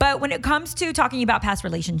 Okay. But when it comes to talking about past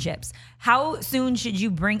relationships, how soon should you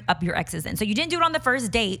bring up your exes in? So you didn't do it on the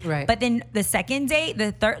first date, Right. but then the second date,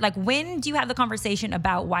 the third, like when do you have the conversation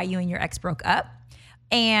about why you and your ex broke up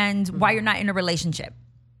and why you're not in a relationship?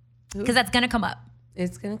 Because that's gonna come up.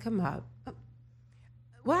 It's gonna come up.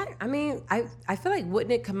 What? I mean, I feel like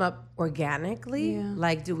wouldn't it come up organically? Yeah.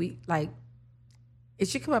 Like, do we like? It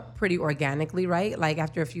should come up pretty organically, right? Like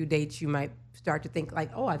after a few dates, you might start to think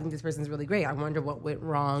like, oh, I think this person's really great. I wonder what went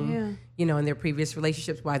wrong, in their previous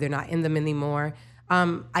relationships, why they're not in them anymore.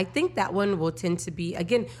 I think that one will tend to be,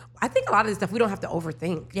 again, I think a lot of this stuff we don't have to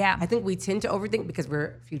overthink. Yeah. I think we tend to overthink because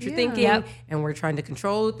we're future thinking Yep. and we're trying to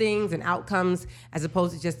control things and outcomes as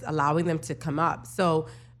opposed to just allowing them to come up. So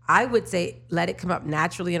I would say let it come up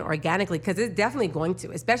naturally and organically because it's definitely going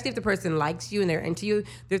to, especially if the person likes you and they're into you,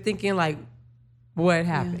 they're thinking like, what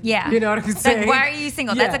happened? Yeah. You know what I'm saying? Like, why are you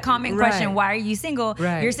single? That's a Yeah, common right. question. Why are you single?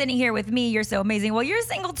 Right. You're sitting here with me. You're so amazing. Well, you're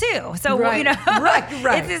single too. So, Right.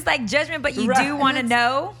 Right. it's this like judgment, but you Right. do want to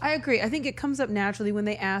know. I agree. I think it comes up naturally when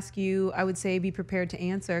they ask you. I would say be prepared to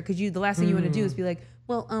answer because the last thing you want to do is be like,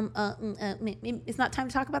 well, it's not time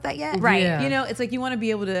to talk about that yet. Right. Yeah. It's like you want to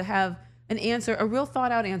be able to have an answer, a real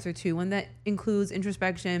thought out answer too, one that includes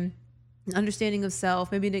introspection, an understanding of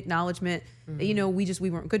self, maybe an acknowledgement that, we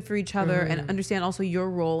weren't good for each other and understand also your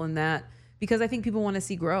role in that. Because I think people want to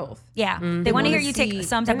see growth. Yeah. They want to hear you take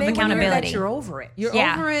some type And of they wanna hear accountability. that you're over it. You're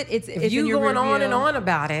Yeah. over it. It's If you in your going rear on and view. on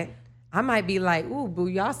about it, I might be like, ooh, boo,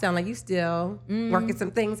 y'all sound like you still working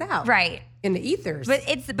some things out. Right. In the ethers.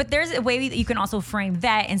 But there's a way that you can also frame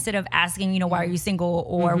that instead of asking, why are you single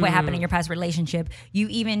or what happened in your past relationship, you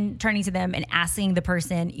even turning to them and asking the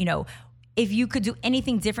person, if you could do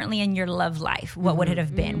anything differently in your love life, what would it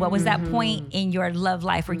have been? What was that point in your love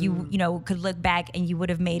life where you, could look back and you would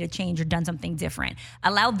have made a change or done something different?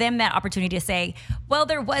 Allow them that opportunity to say, well,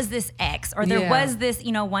 there was this ex or there Yeah. was this,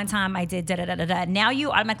 one time I did da da da da da. Now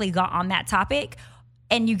you automatically got on that topic.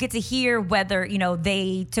 and you get to hear whether,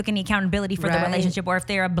 they took any accountability for the Right. relationship or if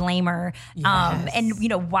they're a blamer. Yes.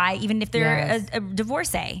 And, why, even if they're Yes. a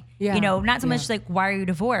divorcee, Yeah. not so much Yeah. like, why are you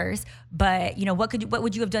divorced? But, what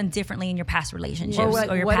would you have done differently in your past relationships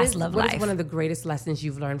or your what past is- love what life? is one of the greatest lessons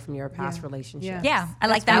you've learned from your past relationship? Yeah, I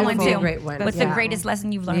like That's that one beautiful. too. Great one. What's Yeah. the greatest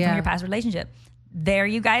lesson you've learned from Yeah. your past relationship? There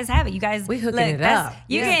you guys have it. You guys, We hooking look, it that's- up.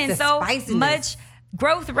 You Yeah. getting The so spiciness. much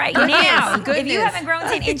growth right now. If Goodness. you haven't grown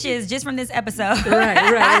 10 inches just from this episode. Right.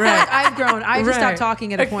 I've grown. I just Right. stopped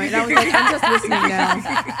talking at a point. I was like, I'm just listening now.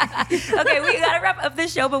 Okay, we gotta wrap up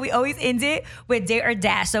this show, but we always end it with date or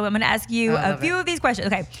dash. So I'm gonna ask you a few of these questions.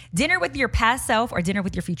 Okay, dinner with your past self or dinner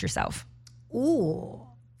with your future self? Ooh,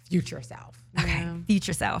 future self. Okay,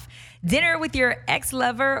 future self. Dinner with your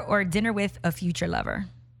ex-lover or dinner with a future lover?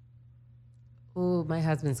 Ooh, my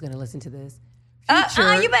husband's gonna listen to this.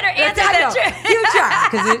 You better answer that. Future,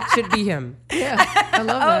 because it should be him. Yeah, I love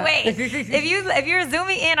that. Oh wait! if you're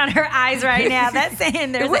zooming in on her eyes right now, that's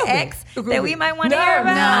saying there's will an be. ex It will that be. we might want to No, hear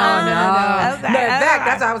about. no. Okay, No, in fact, okay.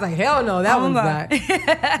 that's why I was like, hell no, that one's Okay.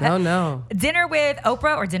 not. No. Dinner with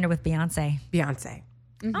Oprah or dinner with Beyonce? Beyonce.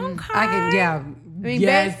 Okay. I can, yeah. I mean,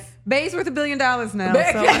 yes. Bay's worth $1 billion now. So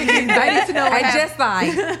I need to know what I happened. just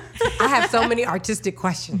like, I have so many artistic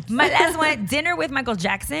questions. My last one: dinner with Michael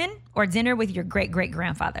Jackson or dinner with your great great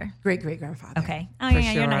grandfather? Great great grandfather. Okay. Oh For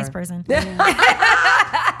yeah, you're a nice sure. person.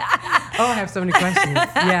 Oh, I have so many questions.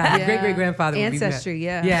 Yeah, great great grandfather. Ancestry,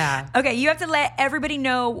 yeah. Yeah. Okay, you have to let everybody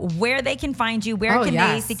know where they can find you. Where Oh, can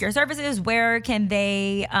they yes. seek your services? Where can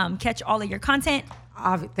they catch all of your content?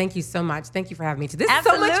 Thank you so much. Thank you for having me. This is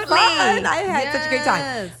so much Absolutely. fun. I had such a great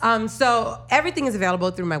Yes. time. So everything is available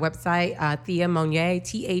through my website, Thea Monyee,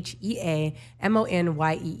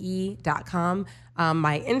 TheaMonyee.com.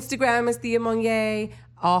 My Instagram is Thea Monyee.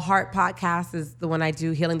 All Heart Podcast is the one I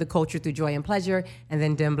do, Healing the Culture Through Joy and Pleasure. And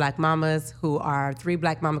then Dem Black Mamas, who are 3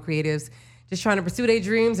 Black Mama creatives just trying to pursue their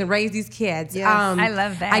dreams and raise these kids. Yes. I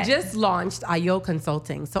love that. I just launched Ayo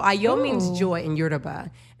Consulting. So Ayo means joy in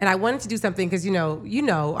Yoruba. And I wanted to do something because,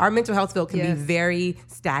 our mental health field can Yes. be very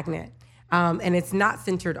stagnant. And it's not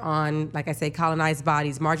centered on, like I say, colonized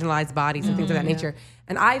bodies, marginalized bodies, and things of that nature.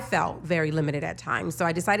 And I felt very limited at times. So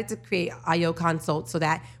I decided to create Ayo Consult so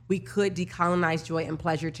that we could decolonize joy and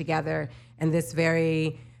pleasure together in this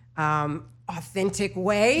very authentic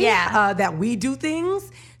way that we do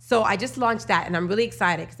things. So I just launched that, and I'm really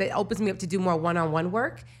excited because it opens me up to do more one-on-one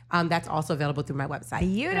work. That's also available through my website.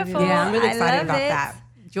 Beautiful. Yeah, I'm really I excited love about it. that.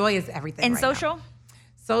 Joy is everything. And right now. social?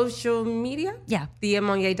 Social media? Yeah.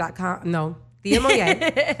 TheaMonyee.com. No, Thea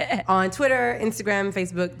Monyee. On Twitter, Instagram,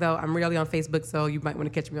 Facebook, though I'm really on Facebook, so you might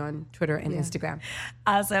want to catch me on Twitter and Instagram.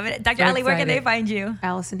 Awesome. Dr. So Ali, where can they excited. find you?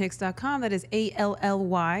 AllisonHicks.com. That is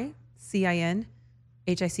ALLYCINHICKS,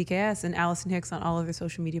 and Allison Hicks on all of their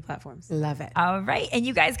social media platforms. Love it. All right. And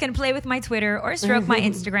you guys can play with my Twitter or stroke my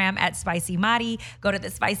Instagram at SpicyMadi. Go to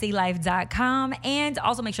thespicylife.com and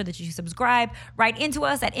also make sure that you subscribe. Write into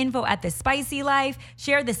us at info@thespicylife.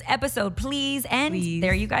 Share this episode, please. And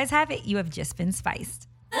there you guys have it. You have just been spiced.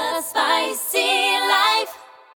 The Spicy Life.